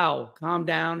say, "Kyle, calm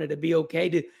down, it'll be okay"?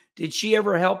 Did she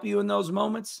ever help you in those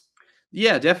moments?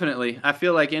 Yeah, definitely. I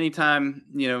feel like anytime,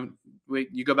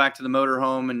 you go back to the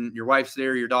motorhome and your wife's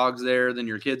there, your dog's there, then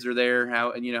your kids are there,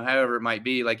 however it might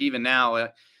be. Like even now,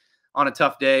 on a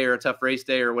tough day or a tough race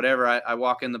day or whatever, I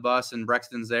walk in the bus and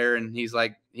Brexton's there, and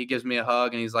he gives me a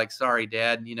hug, and he's like, "Sorry,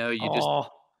 Dad, Oh,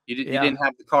 you yeah. didn't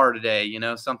have the car today,"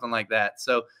 something like that.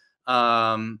 So,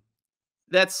 um,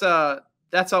 that's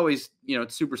always,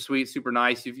 it's super sweet, super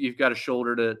nice. You've got a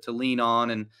shoulder to lean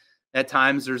on, and at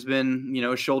times there's been,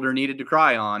 a shoulder needed to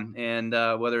cry on, and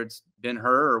whether it's been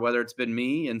her or whether it's been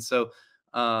me. And so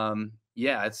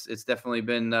yeah, it's definitely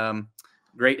been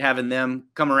great having them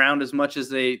come around as much as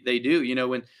they do.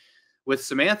 When with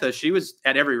Samantha, she was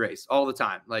at every race all the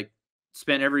time, like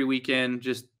spent every weekend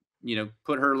just,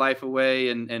 put her life away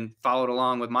and followed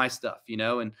along with my stuff,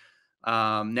 and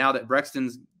now that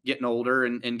Brexton's getting older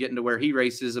and getting to where he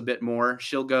races a bit more,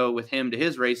 she'll go with him to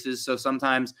his races. So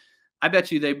sometimes I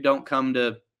bet you they don't come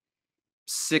to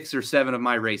 6 or 7 of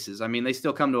my races. I mean, they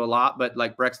still come to a lot, but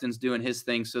like Brexton's doing his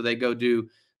thing, so they go do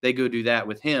that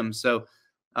with him. So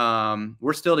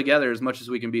we're still together as much as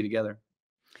we can be together.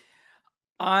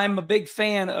 I'm a big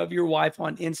fan of your wife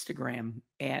on Instagram,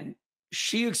 and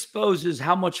she exposes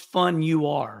how much fun you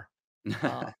are.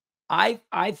 Uh,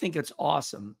 I think it's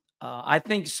awesome. I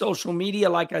think social media,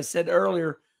 like I said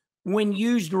earlier, when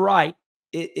used right,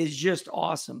 it is just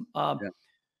awesome. Yeah.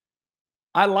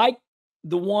 I like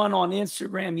the one on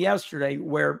Instagram yesterday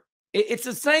where it's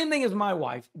the same thing as my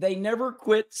wife. They never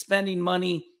quit spending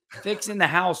money fixing the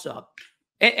house up,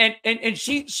 and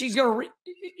she's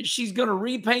gonna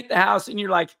repaint the house, and you're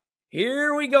like,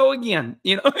 here we go again.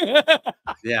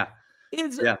 Yeah.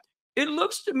 It's Yeah. it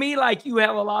looks to me like you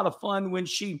have a lot of fun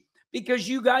because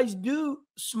you guys do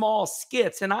small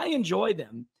skits, and I enjoy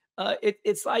them.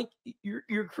 It's like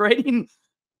you're creating,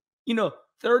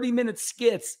 30-minute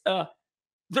skits.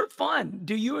 They're fun.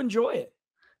 Do you enjoy it?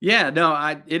 Yeah, no,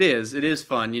 it is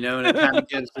fun, and it kind of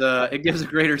gives a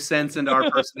greater sense into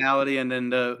our personality, and then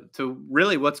to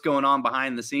really what's going on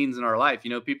behind the scenes in our life.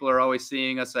 People are always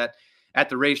seeing us at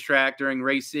the racetrack during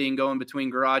racing, going between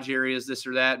garage areas, this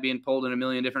or that, being pulled in a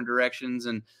million different directions,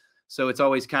 and so it's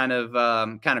always kind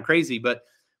of crazy. But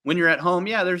when you're at home,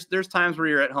 yeah, there's times where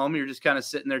you're at home, you're just kind of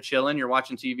sitting there chilling, you're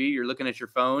watching TV, you're looking at your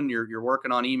phone, you're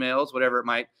working on emails, whatever it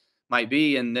might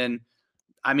be, and then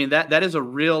I mean, that is a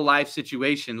real life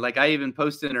situation. Like I even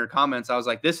posted in her comments, I was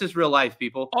like, "This is real life,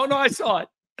 people." Oh, no, I saw it.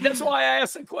 That's why I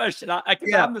asked the question. Because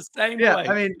Yeah, I'm the same yeah. I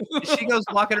way. mean, she goes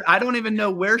walking. I don't even know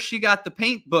where she got the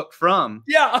paint book from,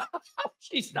 Yeah.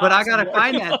 She but I stops gotta somewhere.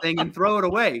 find that thing and throw it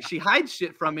away. She hides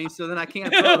shit from me, so then I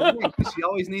can't throw it away because she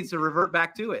always needs to revert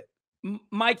back to it.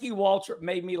 Mikey Waltrip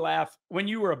made me laugh when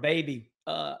you were a baby.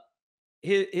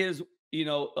 His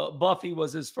Buffy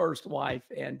was his first wife,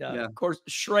 and Yeah, of course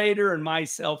Schrader and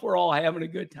myself, we're all having a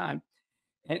good time,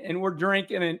 and we're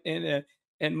drinking,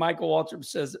 and Michael Waltrip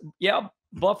says, "Yeah,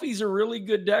 Buffy's a really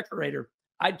good decorator."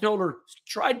 I told her,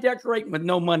 "Try decorating with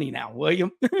no money now, will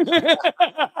you?"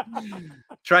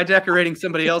 try decorating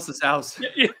somebody else's house.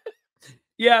 Yeah,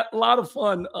 yeah, a lot of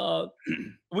fun.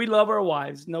 We love our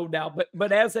wives, no doubt.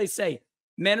 But as they say,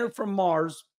 men are from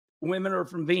Mars, women are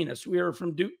from Venus. We are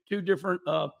from two different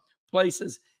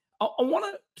places. I want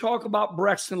to talk about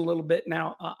Brexton a little bit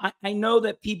now. I know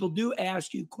that people do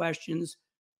ask you questions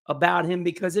about him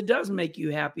because it does make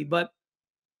you happy. But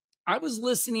I was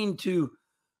listening to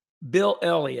Bill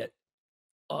Elliott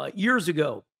years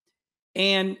ago,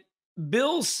 and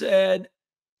Bill said,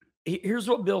 here's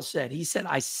what Bill said. He said,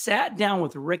 I sat down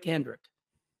with Rick Hendrick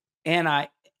and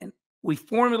we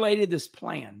formulated this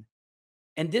plan.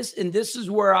 And this is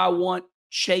where I want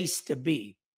Chase to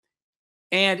be.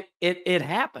 And it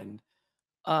happened.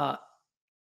 I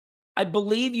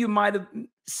believe you might have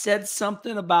said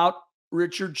something about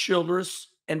Richard Childress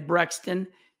and Brexton.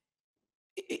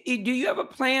 Do you have a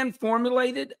plan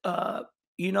formulated,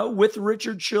 with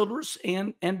Richard Childress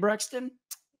and Brexton?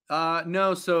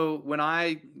 No. So when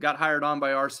I got hired on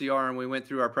by RCR and we went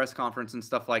through our press conference and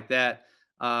stuff like that,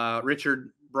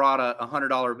 Richard brought a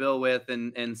 $100 bill with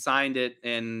and signed it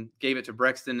and gave it to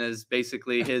Brexton as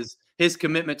basically his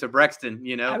commitment to Brexton,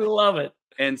 I love it.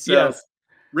 And so Yes.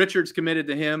 Richard's committed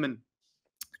to him,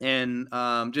 and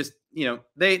just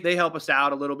they help us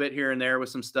out a little bit here and there with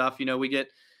some stuff. We get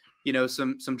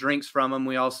some drinks from them.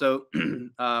 We also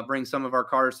bring some of our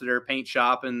cars to their paint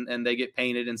shop, and they get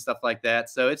painted and stuff like that.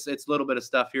 So it's a little bit of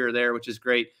stuff here or there, which is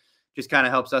great. Just kind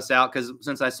of helps us out because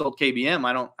since I sold KBM,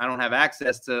 I don't have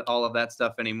access to all of that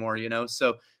stuff anymore.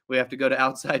 So we have to go to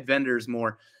outside vendors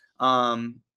more.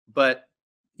 But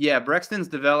yeah, Brexton's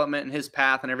development and his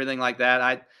path and everything like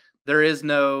that. There is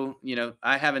no,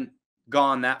 I haven't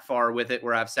gone that far with it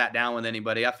where I've sat down with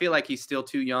anybody. I feel like he's still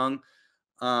too young.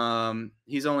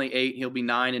 He's only 8. He'll be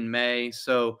 9 in May.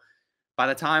 So by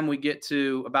the time we get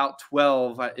to about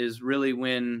 12 is really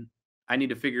when I need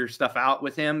to figure stuff out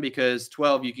with him, because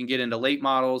 12, you can get into late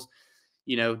models,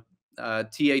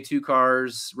 TA2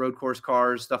 cars, road course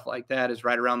cars, stuff like that is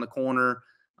right around the corner.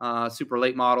 Super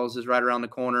late models is right around the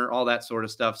corner, all that sort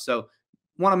of stuff. So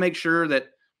want to make sure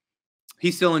that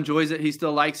he still enjoys it. He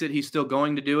still likes it. He's still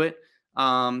going to do it.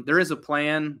 There is a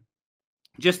plan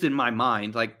just in my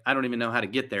mind. Like, I don't even know how to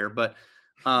get there, but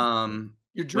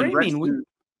You're dreaming.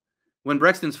 When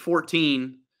Brexton's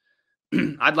 14,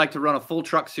 I'd like to run a full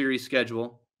truck series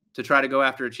schedule to try to go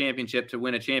after a championship, to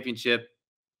win a championship,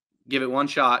 give it one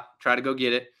shot, try to go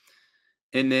get it.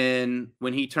 And then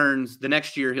when he turns the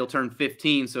next year, he'll turn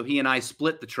 15. So he and I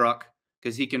split the truck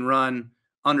because he can run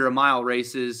under a mile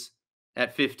races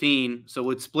at 15. So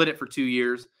we'd split it for 2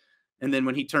 years. And then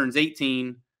when he turns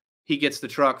 18, he gets the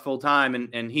truck full time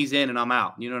and he's in and I'm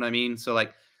out. You know what I mean? So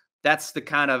like, that's the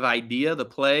kind of idea, the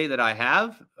play that I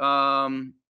have.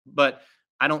 But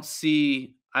I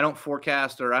don't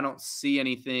forecast, or I don't see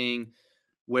anything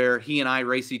where he and I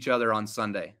race each other on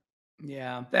Sunday.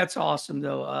 Yeah, that's awesome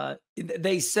though.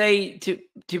 They say to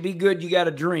be good, you got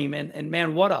to dream, and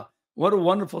man, what a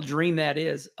wonderful dream that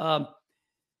is.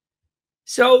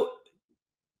 So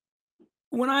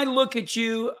when I look at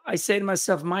you, I say to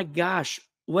myself, my gosh,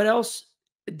 what else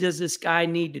does this guy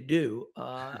need to do?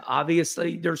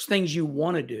 Obviously, there's things you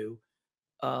want to do,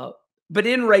 but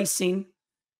in racing,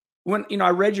 when I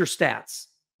read your stats,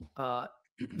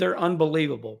 they're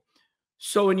unbelievable.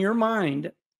 So in your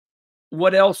mind,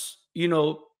 what else?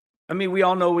 I mean, we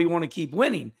all know we want to keep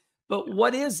winning, but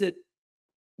what is it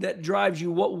that drives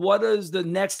you? What is the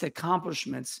next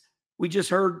accomplishments? We just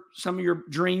heard some of your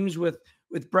dreams with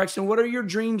Brexton. What are your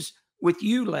dreams with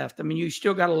you left? I mean, you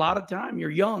still got a lot of time.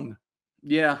 You're young.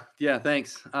 Yeah,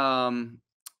 thanks.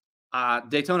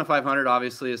 Daytona 500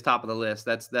 obviously is top of the list.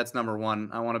 That's number one.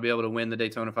 I want to be able to win the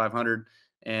Daytona 500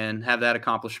 and have that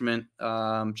accomplishment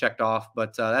checked off.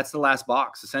 But that's the last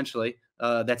box essentially.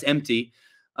 That's empty.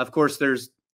 Of course, there's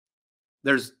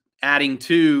adding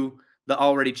to the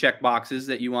already checked boxes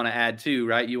that you want to add to,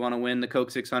 right? You want to win the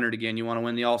Coke 600 again. You want to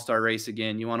win the All-Star race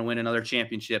again. You want to win another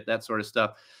championship, that sort of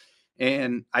stuff.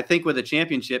 And I think with a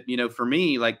championship, for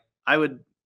me, like I would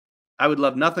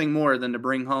love nothing more than to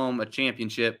bring home a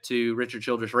championship to Richard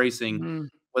Childress Racing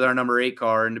with our number 8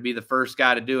 car, and to be the first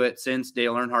guy to do it since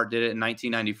Dale Earnhardt did it in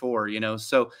 1994,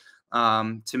 So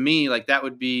to me, like that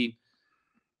would be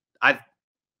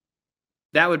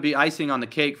icing on the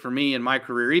cake for me in my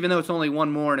career, even though it's only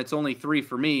one more and it's only 3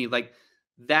 for me. Like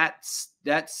that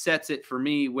sets it for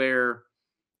me where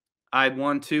I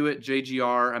won 2 at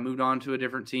JGR. I moved on to a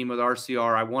different team with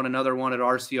RCR. I won another one at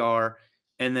RCR.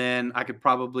 And then I could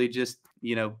probably just,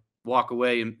 walk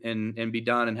away and be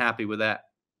done and happy with that.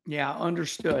 Yeah,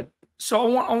 understood.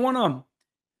 So I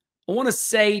want to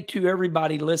say to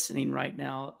everybody listening right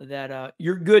now that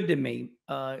you're good to me.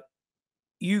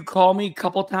 You call me a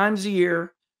couple times a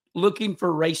year looking for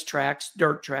racetracks,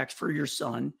 dirt tracks for your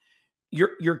son.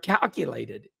 You're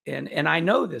calculated, and I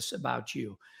know this about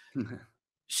you.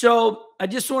 So I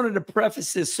just wanted to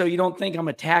preface this so you don't think I'm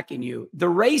attacking you. The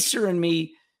racer in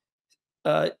me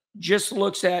just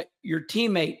looks at your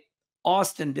teammate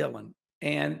Austin Dillon,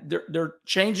 and they're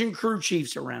changing crew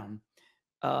chiefs around,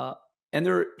 and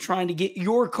they're trying to get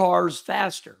your cars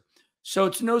faster. So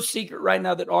it's no secret right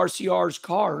now that RCR's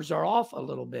cars are off a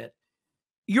little bit.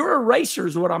 You're a racer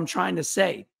is what I'm trying to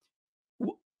say.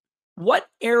 What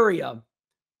area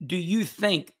do you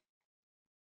think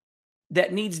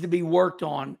that needs to be worked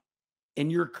on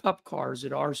in your cup cars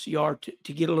at RCR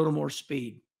to get a little more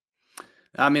speed?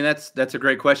 I mean, that's a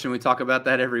great question. We talk about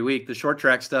that every week. The short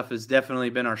track stuff has definitely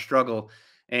been our struggle,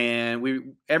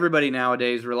 and everybody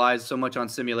nowadays relies so much on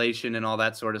simulation and all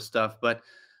that sort of stuff. But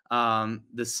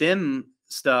the sim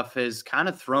stuff has kind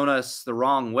of thrown us the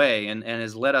wrong way and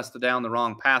has led us down the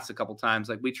wrong paths a couple times.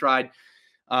 Like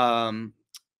um,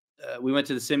 we went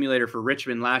to the simulator for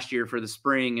Richmond last year for the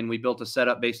spring, and we built a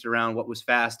setup based around what was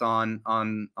fast on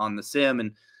the sim,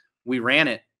 and we ran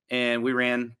it, and we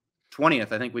ran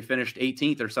 20th. I think we finished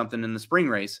 18th or something in the spring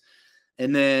race.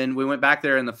 And then we went back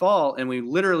there in the fall, and we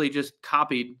literally just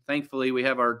copied. Thankfully, we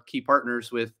have our key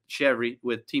partners with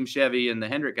Team Chevy and the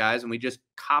Hendrick guys, and we just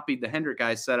copied the Hendrick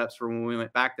guys setups for when we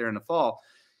went back there in the fall.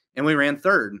 And we ran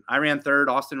third. I ran third.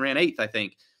 Austin ran eighth, I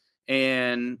think.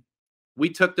 And we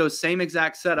took those same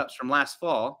exact setups from last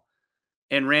fall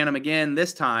and ran them again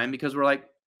this time, because we're like,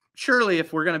 surely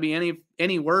if we're going to be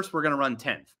any worse, we're going to run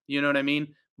 10th. You know what I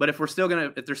mean? But if they're still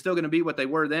going to be what they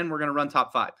were then, we're going to run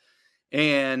top 5.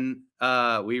 And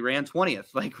we ran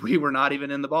 20th. Like, we were not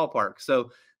even in the ballpark.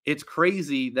 So it's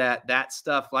crazy that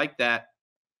stuff like that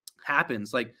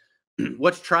happens. Like,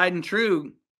 what's tried and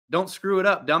true, don't screw it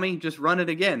up, dummy. Just run it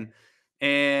again.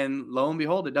 And lo and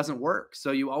behold, it doesn't work.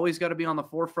 So you always got to be on the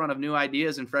forefront of new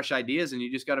ideas and fresh ideas, and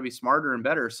you just got to be smarter and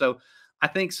better. So I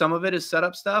think some of it is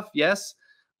setup stuff. Yes.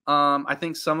 I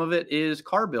think some of it is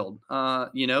car build,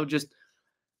 just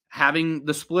having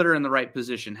the splitter in the right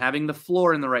position, having the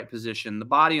floor in the right position, the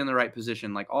body in the right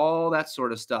position, like all that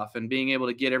sort of stuff, and being able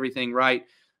to get everything right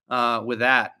with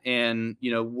that. And,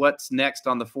 what's next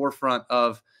on the forefront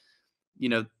of,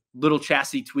 little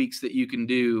chassis tweaks that you can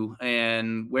do,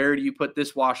 and where do you put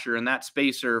this washer and that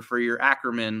spacer for your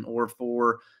Ackerman, or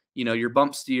for, your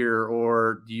bump steer,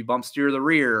 or do you bump steer the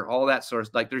rear, all that sort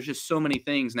of, like, there's just so many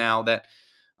things now that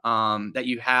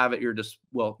you have at your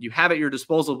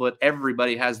disposal, but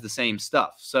everybody has the same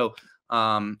stuff. So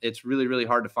it's really, really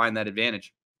hard to find that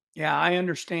advantage. Yeah, I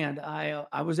understand.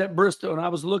 I was at Bristol and I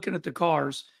was looking at the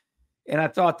cars, and I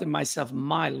thought to myself,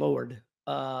 my Lord,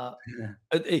 and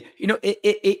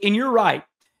you're right.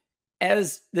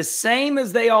 As the same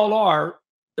as they all are,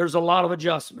 there's a lot of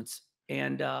adjustments,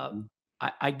 and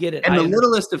I get it. And the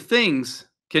littlest of things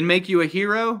can make you a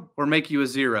hero or make you a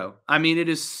zero. I mean, it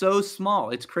is so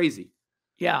small. It's crazy.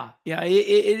 Yeah,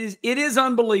 it is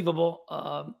unbelievable.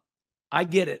 I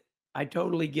get it. I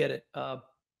totally get it.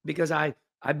 Because I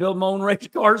build my own race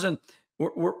cars, and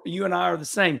you and I are the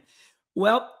same.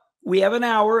 Well, we have an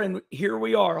hour, and here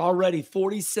we are already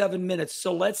 47 minutes.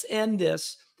 So let's end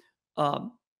this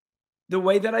the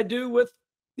way that I do with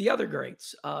the other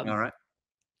greats. All right.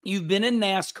 You've been in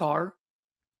NASCAR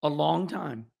a long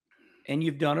time, and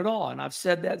you've done it all. And I've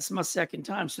said that's my second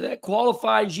time. So that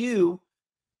qualifies you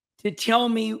to tell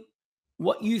me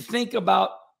what you think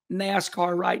about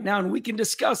NASCAR right now. And we can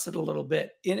discuss it a little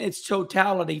bit in its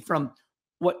totality, from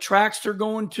what tracks they're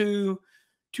going to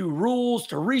rules,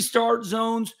 to restart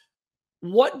zones.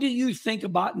 What do you think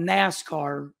about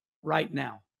NASCAR right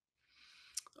now?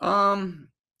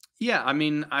 Yeah, I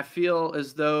mean, I feel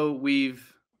as though we've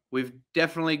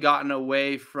definitely gotten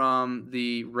away from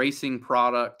the racing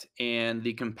product and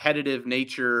the competitive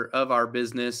nature of our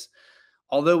business.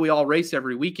 Although we all race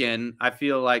every weekend, I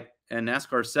feel like, and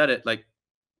NASCAR said it, like,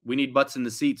 we need butts in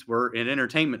the seats. We're an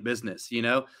entertainment business,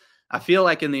 I feel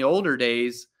like in the older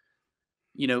days,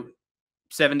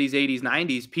 70s, 80s,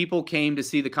 90s, people came to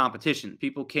see the competition.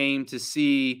 People came to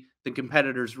see the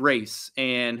competitors race,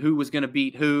 and who was going to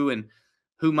beat who, and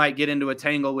who might get into a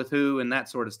tangle with who, and that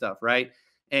sort of stuff, right?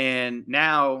 And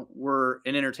now we're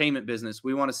an entertainment business.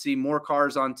 We want to see more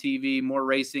cars on TV, more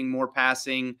racing, more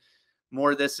passing,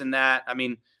 more this and that. I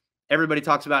mean, everybody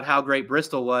talks about how great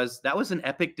Bristol was. That was an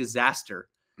epic disaster.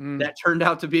 That turned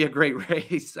out to be a great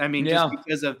race. I mean, just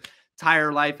because of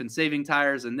tire life and saving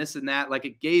tires and this and that. Like,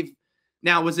 it gave.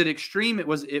 Now, was it extreme? It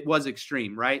was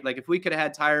extreme, right? Like, if we could have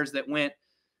had tires that went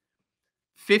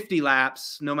 50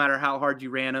 laps, no matter how hard you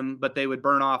ran them, but they would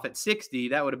burn off at 60,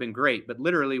 that would have been great. But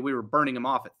literally, we were burning them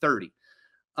off at 30.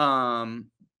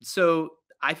 So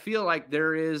I feel like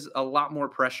there is a lot more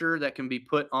pressure that can be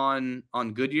put on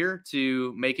Goodyear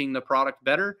to making the product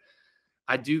better.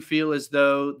 I do feel as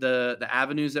though the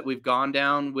avenues that we've gone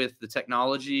down with the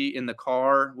technology in the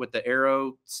car, with the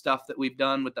aero stuff that we've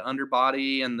done with the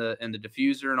underbody and the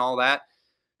diffuser and all that,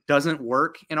 doesn't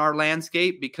work in our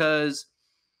landscape, because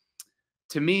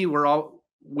to me,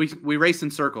 we race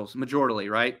in circles majorly,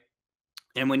 right?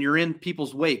 And when you're in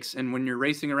people's wakes and when you're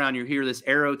racing around, you hear this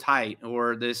aero tight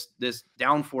or this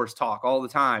downforce talk all the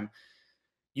time.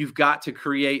 You've got to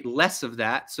create less of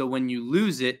that. So when you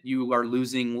lose it, you are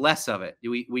losing less of it.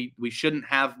 We shouldn't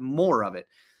have more of it.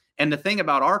 And the thing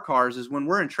about our cars is, when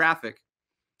we're in traffic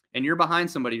and you're behind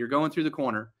somebody, you're going through the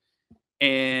corner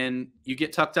and you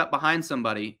get tucked up behind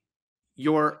somebody,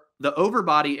 the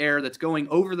overbody air that's going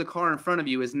over the car in front of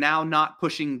you is now not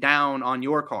pushing down on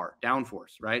your car,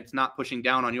 downforce, right? It's not pushing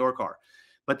down on your car.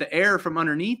 But the air from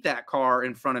underneath that car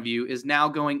in front of you is now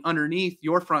going underneath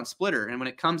your front splitter. And when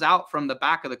it comes out from the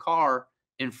back of the car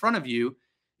in front of you,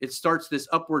 it starts this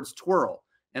upwards twirl.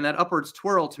 And that upwards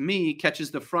twirl, to me,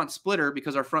 catches the front splitter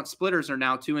because our front splitters are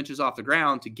now 2 inches off the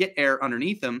ground to get air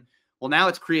underneath them. Well, now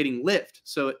it's creating lift.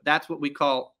 So that's what we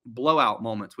call blowout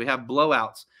moments. We have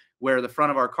blowouts where the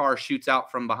front of our car shoots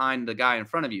out from behind the guy in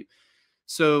front of you.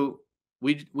 So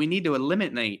we need to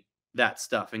eliminate that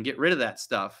stuff and get rid of that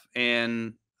stuff.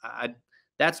 And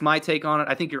that's my take on it.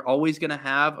 I think you're always going to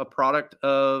have a product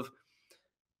of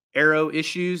aero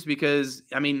issues because,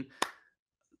 I mean,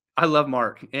 I love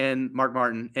Mark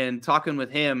Martin, and talking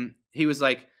with him, he was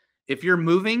like, if you're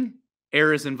moving,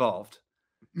 air is involved.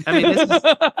 I mean, this is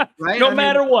right. No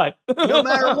matter what. No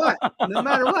matter what. No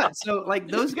matter what. So like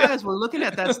those guys were looking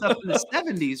at that stuff in the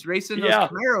 70s, racing those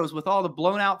Camaros with all the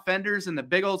blown out fenders and the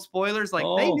big old spoilers. Like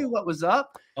they knew what was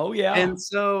up. Oh yeah. And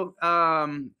so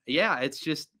yeah, it's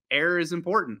just air is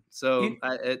important. So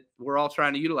we're all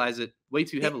trying to utilize it way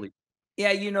too heavily.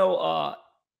 Yeah,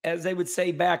 as they would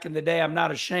say back in the day, I'm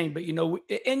not ashamed, but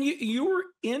and you were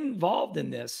involved in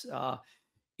this.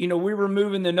 We were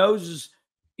moving the noses,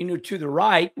 to the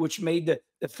right, which made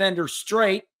the fender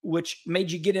straight, which made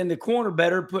you get in the corner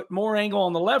better, put more angle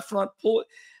on the left front, pull it.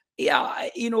 Yeah,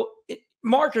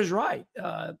 Mark is right.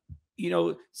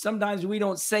 Sometimes we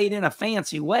don't say it in a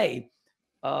fancy way.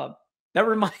 I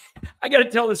got to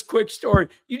tell this quick story.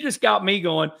 You just got me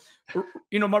going.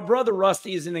 My brother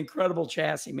Rusty is an incredible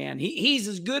chassis man. He's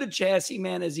as good a chassis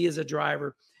man as he is a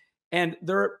driver. And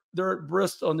they're at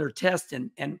Bristol and they're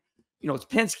testing, and it's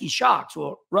Penske shocks.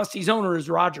 Well, Rusty's owner is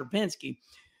Roger Penske.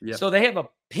 Yep. So they have a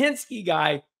Penske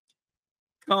guy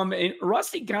come, and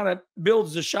Rusty kind of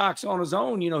builds the shocks on his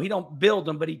own. He don't build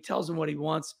them, but he tells them what he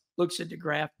wants, looks at the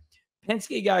graph.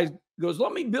 Penske guy goes,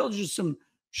 let me build you some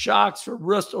shocks for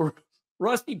Bristol.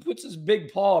 Rusty puts his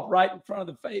big paw up right in front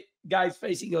of the guy's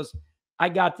face. He goes, I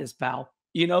got this, pal.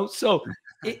 So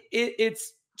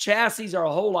it's chassis our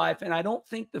whole life. And I don't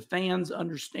think the fans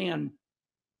understand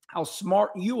how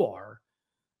smart you are.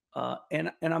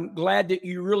 And I'm glad that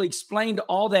you really explained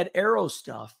all that aero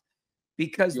stuff,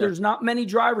 because there's not many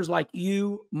drivers like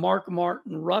you, Mark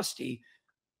Martin, Rusty.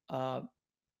 And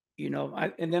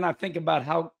then I think about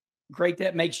how great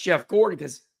that makes Jeff Gordon,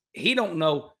 because he don't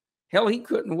know. Hell, he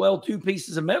couldn't weld 2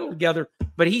 pieces of metal together,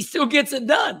 but he still gets it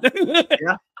done.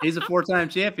 Yeah, he's a 4-time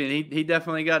champion. He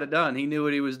definitely got it done. He knew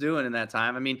what he was doing in that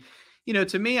time. I mean,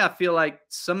 to me, I feel like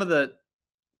some of the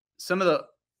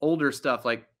older stuff,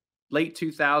 like late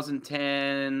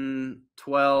 2010,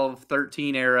 12,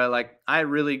 13 era, like I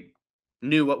really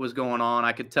knew what was going on.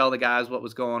 I could tell the guys what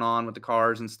was going on with the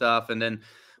cars and stuff. And then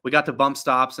we got to bump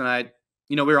stops, and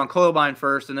we were on Columbine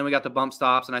first, and then we got to bump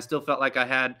stops, and I still felt like I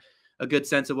had a good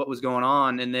sense of what was going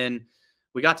on. And then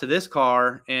we got to this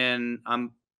car, and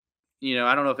I'm,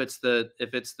 I don't know if it's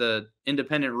the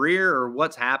independent rear or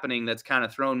what's happening that's kind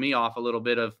of thrown me off a little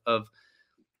bit of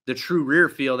the true rear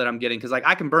feel that I'm getting. Cause like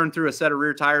I can burn through a set of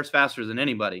rear tires faster than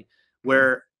anybody,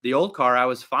 where the old car, I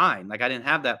was fine. Like I didn't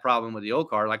have that problem with the old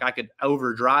car. Like I could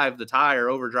overdrive the tire,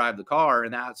 overdrive the car.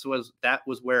 And that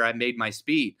was where I made my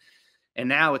speed. And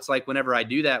now it's like, whenever I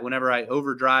do that, whenever I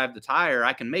overdrive the tire,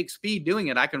 I can make speed doing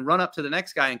it. I can run up to the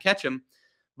next guy and catch him.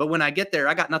 But when I get there,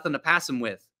 I got nothing to pass him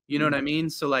with. You know what I mean?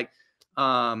 So like,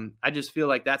 I just feel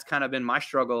like that's kind of been my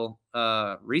struggle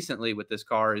recently with this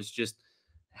car, is just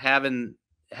having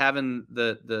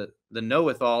the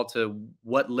know-it-all to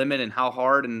what limit and how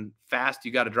hard and fast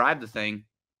you got to drive the thing.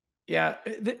 Yeah,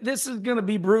 this is going to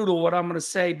be brutal, what I'm going to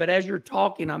say, but as you're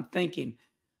talking, I'm thinking,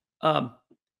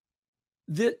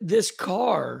 this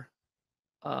car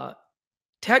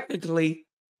technically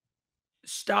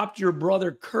stopped your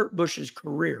brother Kurt Busch's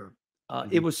career.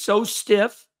 It was so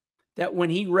stiff that when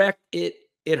he wrecked it,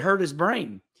 it hurt his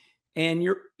brain. And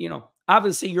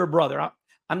obviously your brother.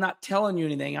 I'm not telling you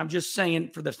anything. I'm just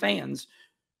saying for the fans,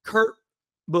 Kurt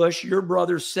Busch, your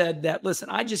brother, said that, listen,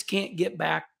 I just can't get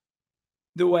back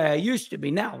the way I used to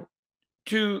be. Now,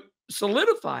 to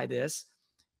solidify this,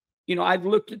 I've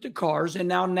looked at the cars, and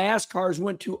now NASCAR's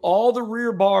went to all the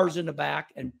rear bars in the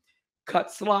back and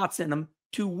cut slots in them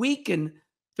to weaken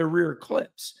the rear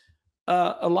clips.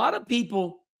 A lot of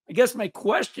people, I guess my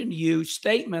question to you,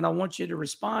 statement I want you to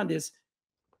respond is,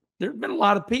 there have been a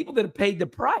lot of people that have paid the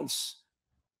price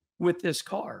with this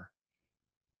car.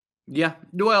 Yeah.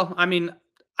 Well, I mean,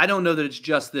 I don't know that it's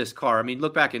just this car. I mean,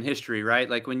 look back in history, right?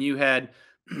 Like when you had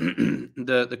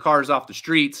the cars off the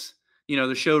streets,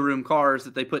 the showroom cars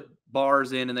that they put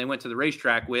bars in and they went to the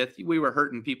racetrack with, we were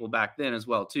hurting people back then as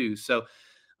well too. So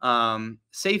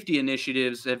safety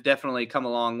initiatives have definitely come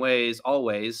a long ways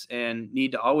always, and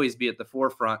need to always be at the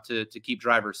forefront to keep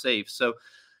drivers safe. So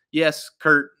yes,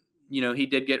 Kurt, he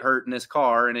did get hurt in his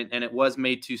car, and it was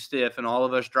made too stiff, and all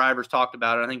of us drivers talked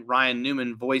about it. I think Ryan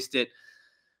Newman voiced it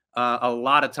a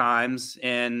lot of times,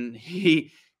 and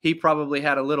he probably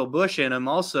had a little Busch in him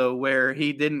also, where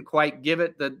he didn't quite give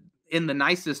it in the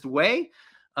nicest way.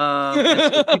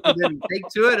 And so people didn't take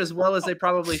to it as well as they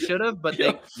probably should have, but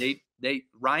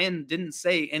Ryan didn't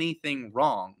say anything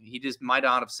wrong. He just might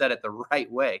not have said it the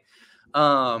right way.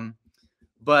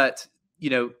 But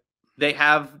they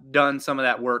have done some of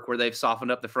that work where they've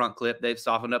softened up the front clip, they've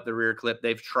softened up the rear clip,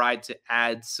 they've tried to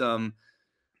add some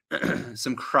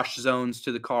crush zones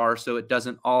to the car so it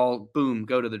doesn't all boom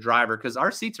go to the driver, because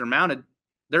our seats are mounted.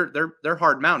 They're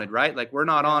hard mounted, right? Like we're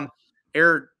not on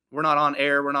air, we're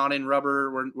not in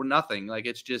rubber, we're nothing. Like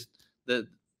it's just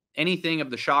anything of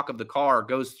the shock of the car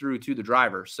goes through to the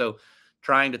driver. So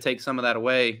trying to take some of that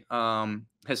away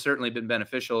has certainly been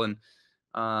beneficial. And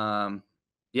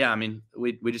yeah, I mean,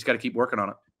 we just got to keep working on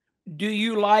it. Do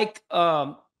you like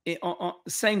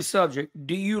same subject?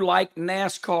 Do you like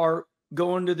NASCAR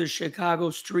going to the Chicago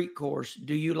street course?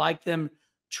 Do you like them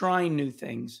trying new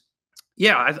things?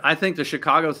 Yeah, I think the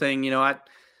Chicago thing, I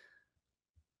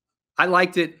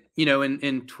liked it,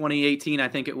 in 2018, I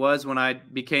think it was, when I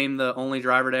became the only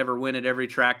driver to ever win at every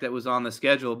track that was on the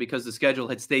schedule, because the schedule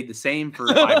had stayed the same for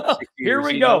 5 or 6 years. Here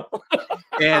we go.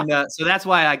 And so that's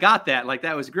why I got that. Like,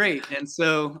 that was great. And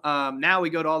so now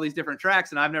we go to all these different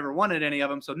tracks, and I've never won at any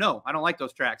of them. So no, I don't like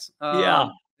those tracks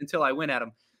until I win at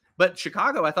them. But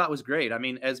Chicago, I thought, was great. I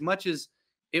mean, as much as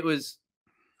it was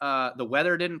the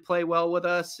weather didn't play well with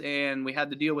us, and we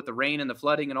had to deal with the rain and the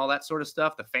flooding and all that sort of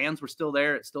stuff, the fans were still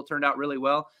there. It still turned out really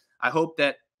well. I hope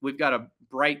that we've got a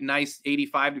bright, nice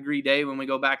 85-degree day when we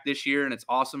go back this year, and it's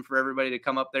awesome for everybody to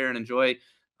come up there and enjoy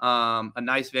a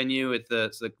nice venue with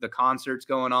the concerts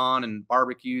going on and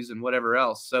barbecues and whatever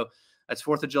else. So that's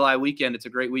 4th of July weekend. It's a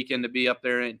great weekend to be up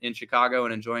there in Chicago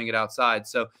and enjoying it outside.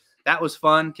 So that was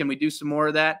fun. Can we do some more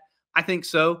of that? I think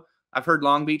so. I've heard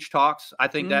Long Beach talks. I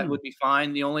think that would be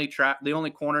fine. The only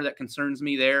corner that concerns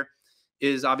me there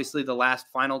is obviously the last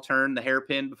final turn, the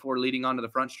hairpin before leading onto the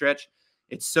front stretch.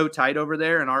 It's so tight over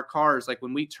there, and our cars, like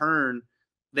when we turn,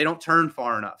 they don't turn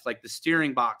far enough. Like the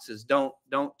steering boxes don't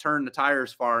turn the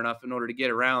tires far enough in order to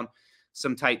get around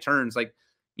some tight turns. Like,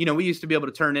 we used to be able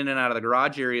to turn in and out of the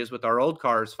garage areas with our old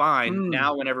cars fine.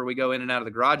 Now, whenever we go in and out of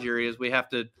the garage areas, we have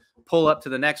to pull up to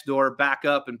the next door, back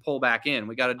up, and pull back in.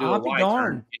 We got to do a wide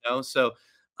turn, So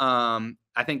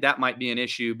I think that might be an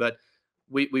issue, but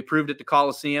we proved at the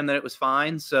Coliseum that it was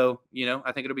fine. So,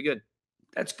 I think it'll be good.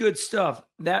 That's good stuff.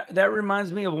 That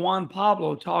reminds me of Juan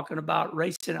Pablo talking about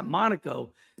racing at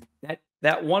Monaco.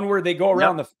 That one where they go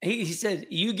around he said,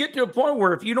 you get to a point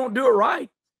where if you don't do it right,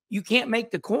 you can't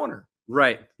make the corner.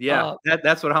 Right. Yeah.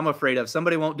 That's what I'm afraid of.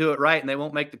 Somebody won't do it right and they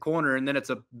won't make the corner, and then it's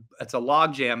a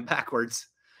log jam backwards.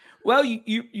 Well,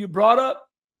 you brought up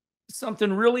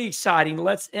something really exciting.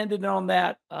 Let's end it on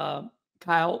that,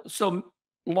 Kyle. So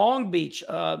Long Beach,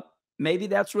 maybe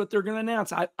that's what they're going to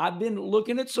announce. I've been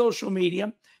looking at social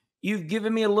media. You've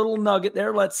given me a little nugget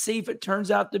there. Let's see if it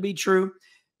turns out to be true.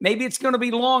 Maybe it's going to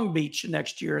be Long Beach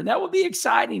next year, and that would be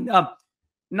exciting.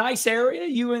 Nice area.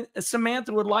 You and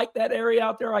Samantha would like that area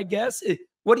out there, I guess.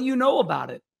 What do you know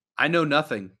about it? I know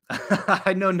nothing.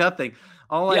 I know nothing.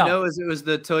 All I know is it was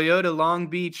the Toyota Long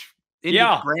Beach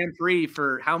Grand Prix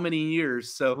for how many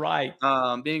years? So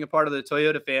being a part of the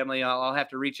Toyota family, I'll have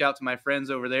to reach out to my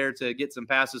friends over there to get some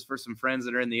passes for some friends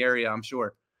that are in the area, I'm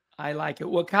sure. I like it.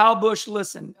 Well, Kyle Busch,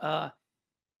 listen,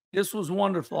 this was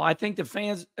wonderful. I think the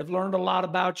fans have learned a lot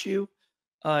about you.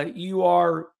 You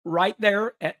are right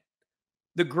there at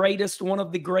the greatest, one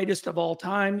of the greatest of all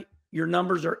time. Your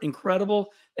numbers are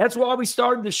incredible. That's why we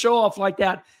started the show off like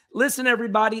that. Listen,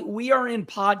 everybody, we are in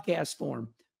podcast form.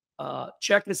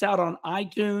 Check us out on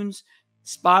iTunes,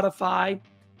 Spotify,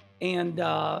 and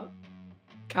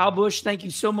Kyle Busch, thank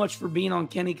you so much for being on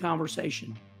Kenny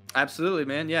Conversation. Absolutely,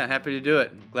 man. Yeah, happy to do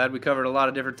it. Glad we covered a lot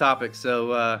of different topics.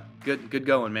 So good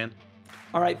going, man.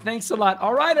 All right, thanks a lot.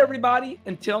 All right, everybody,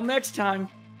 until next time.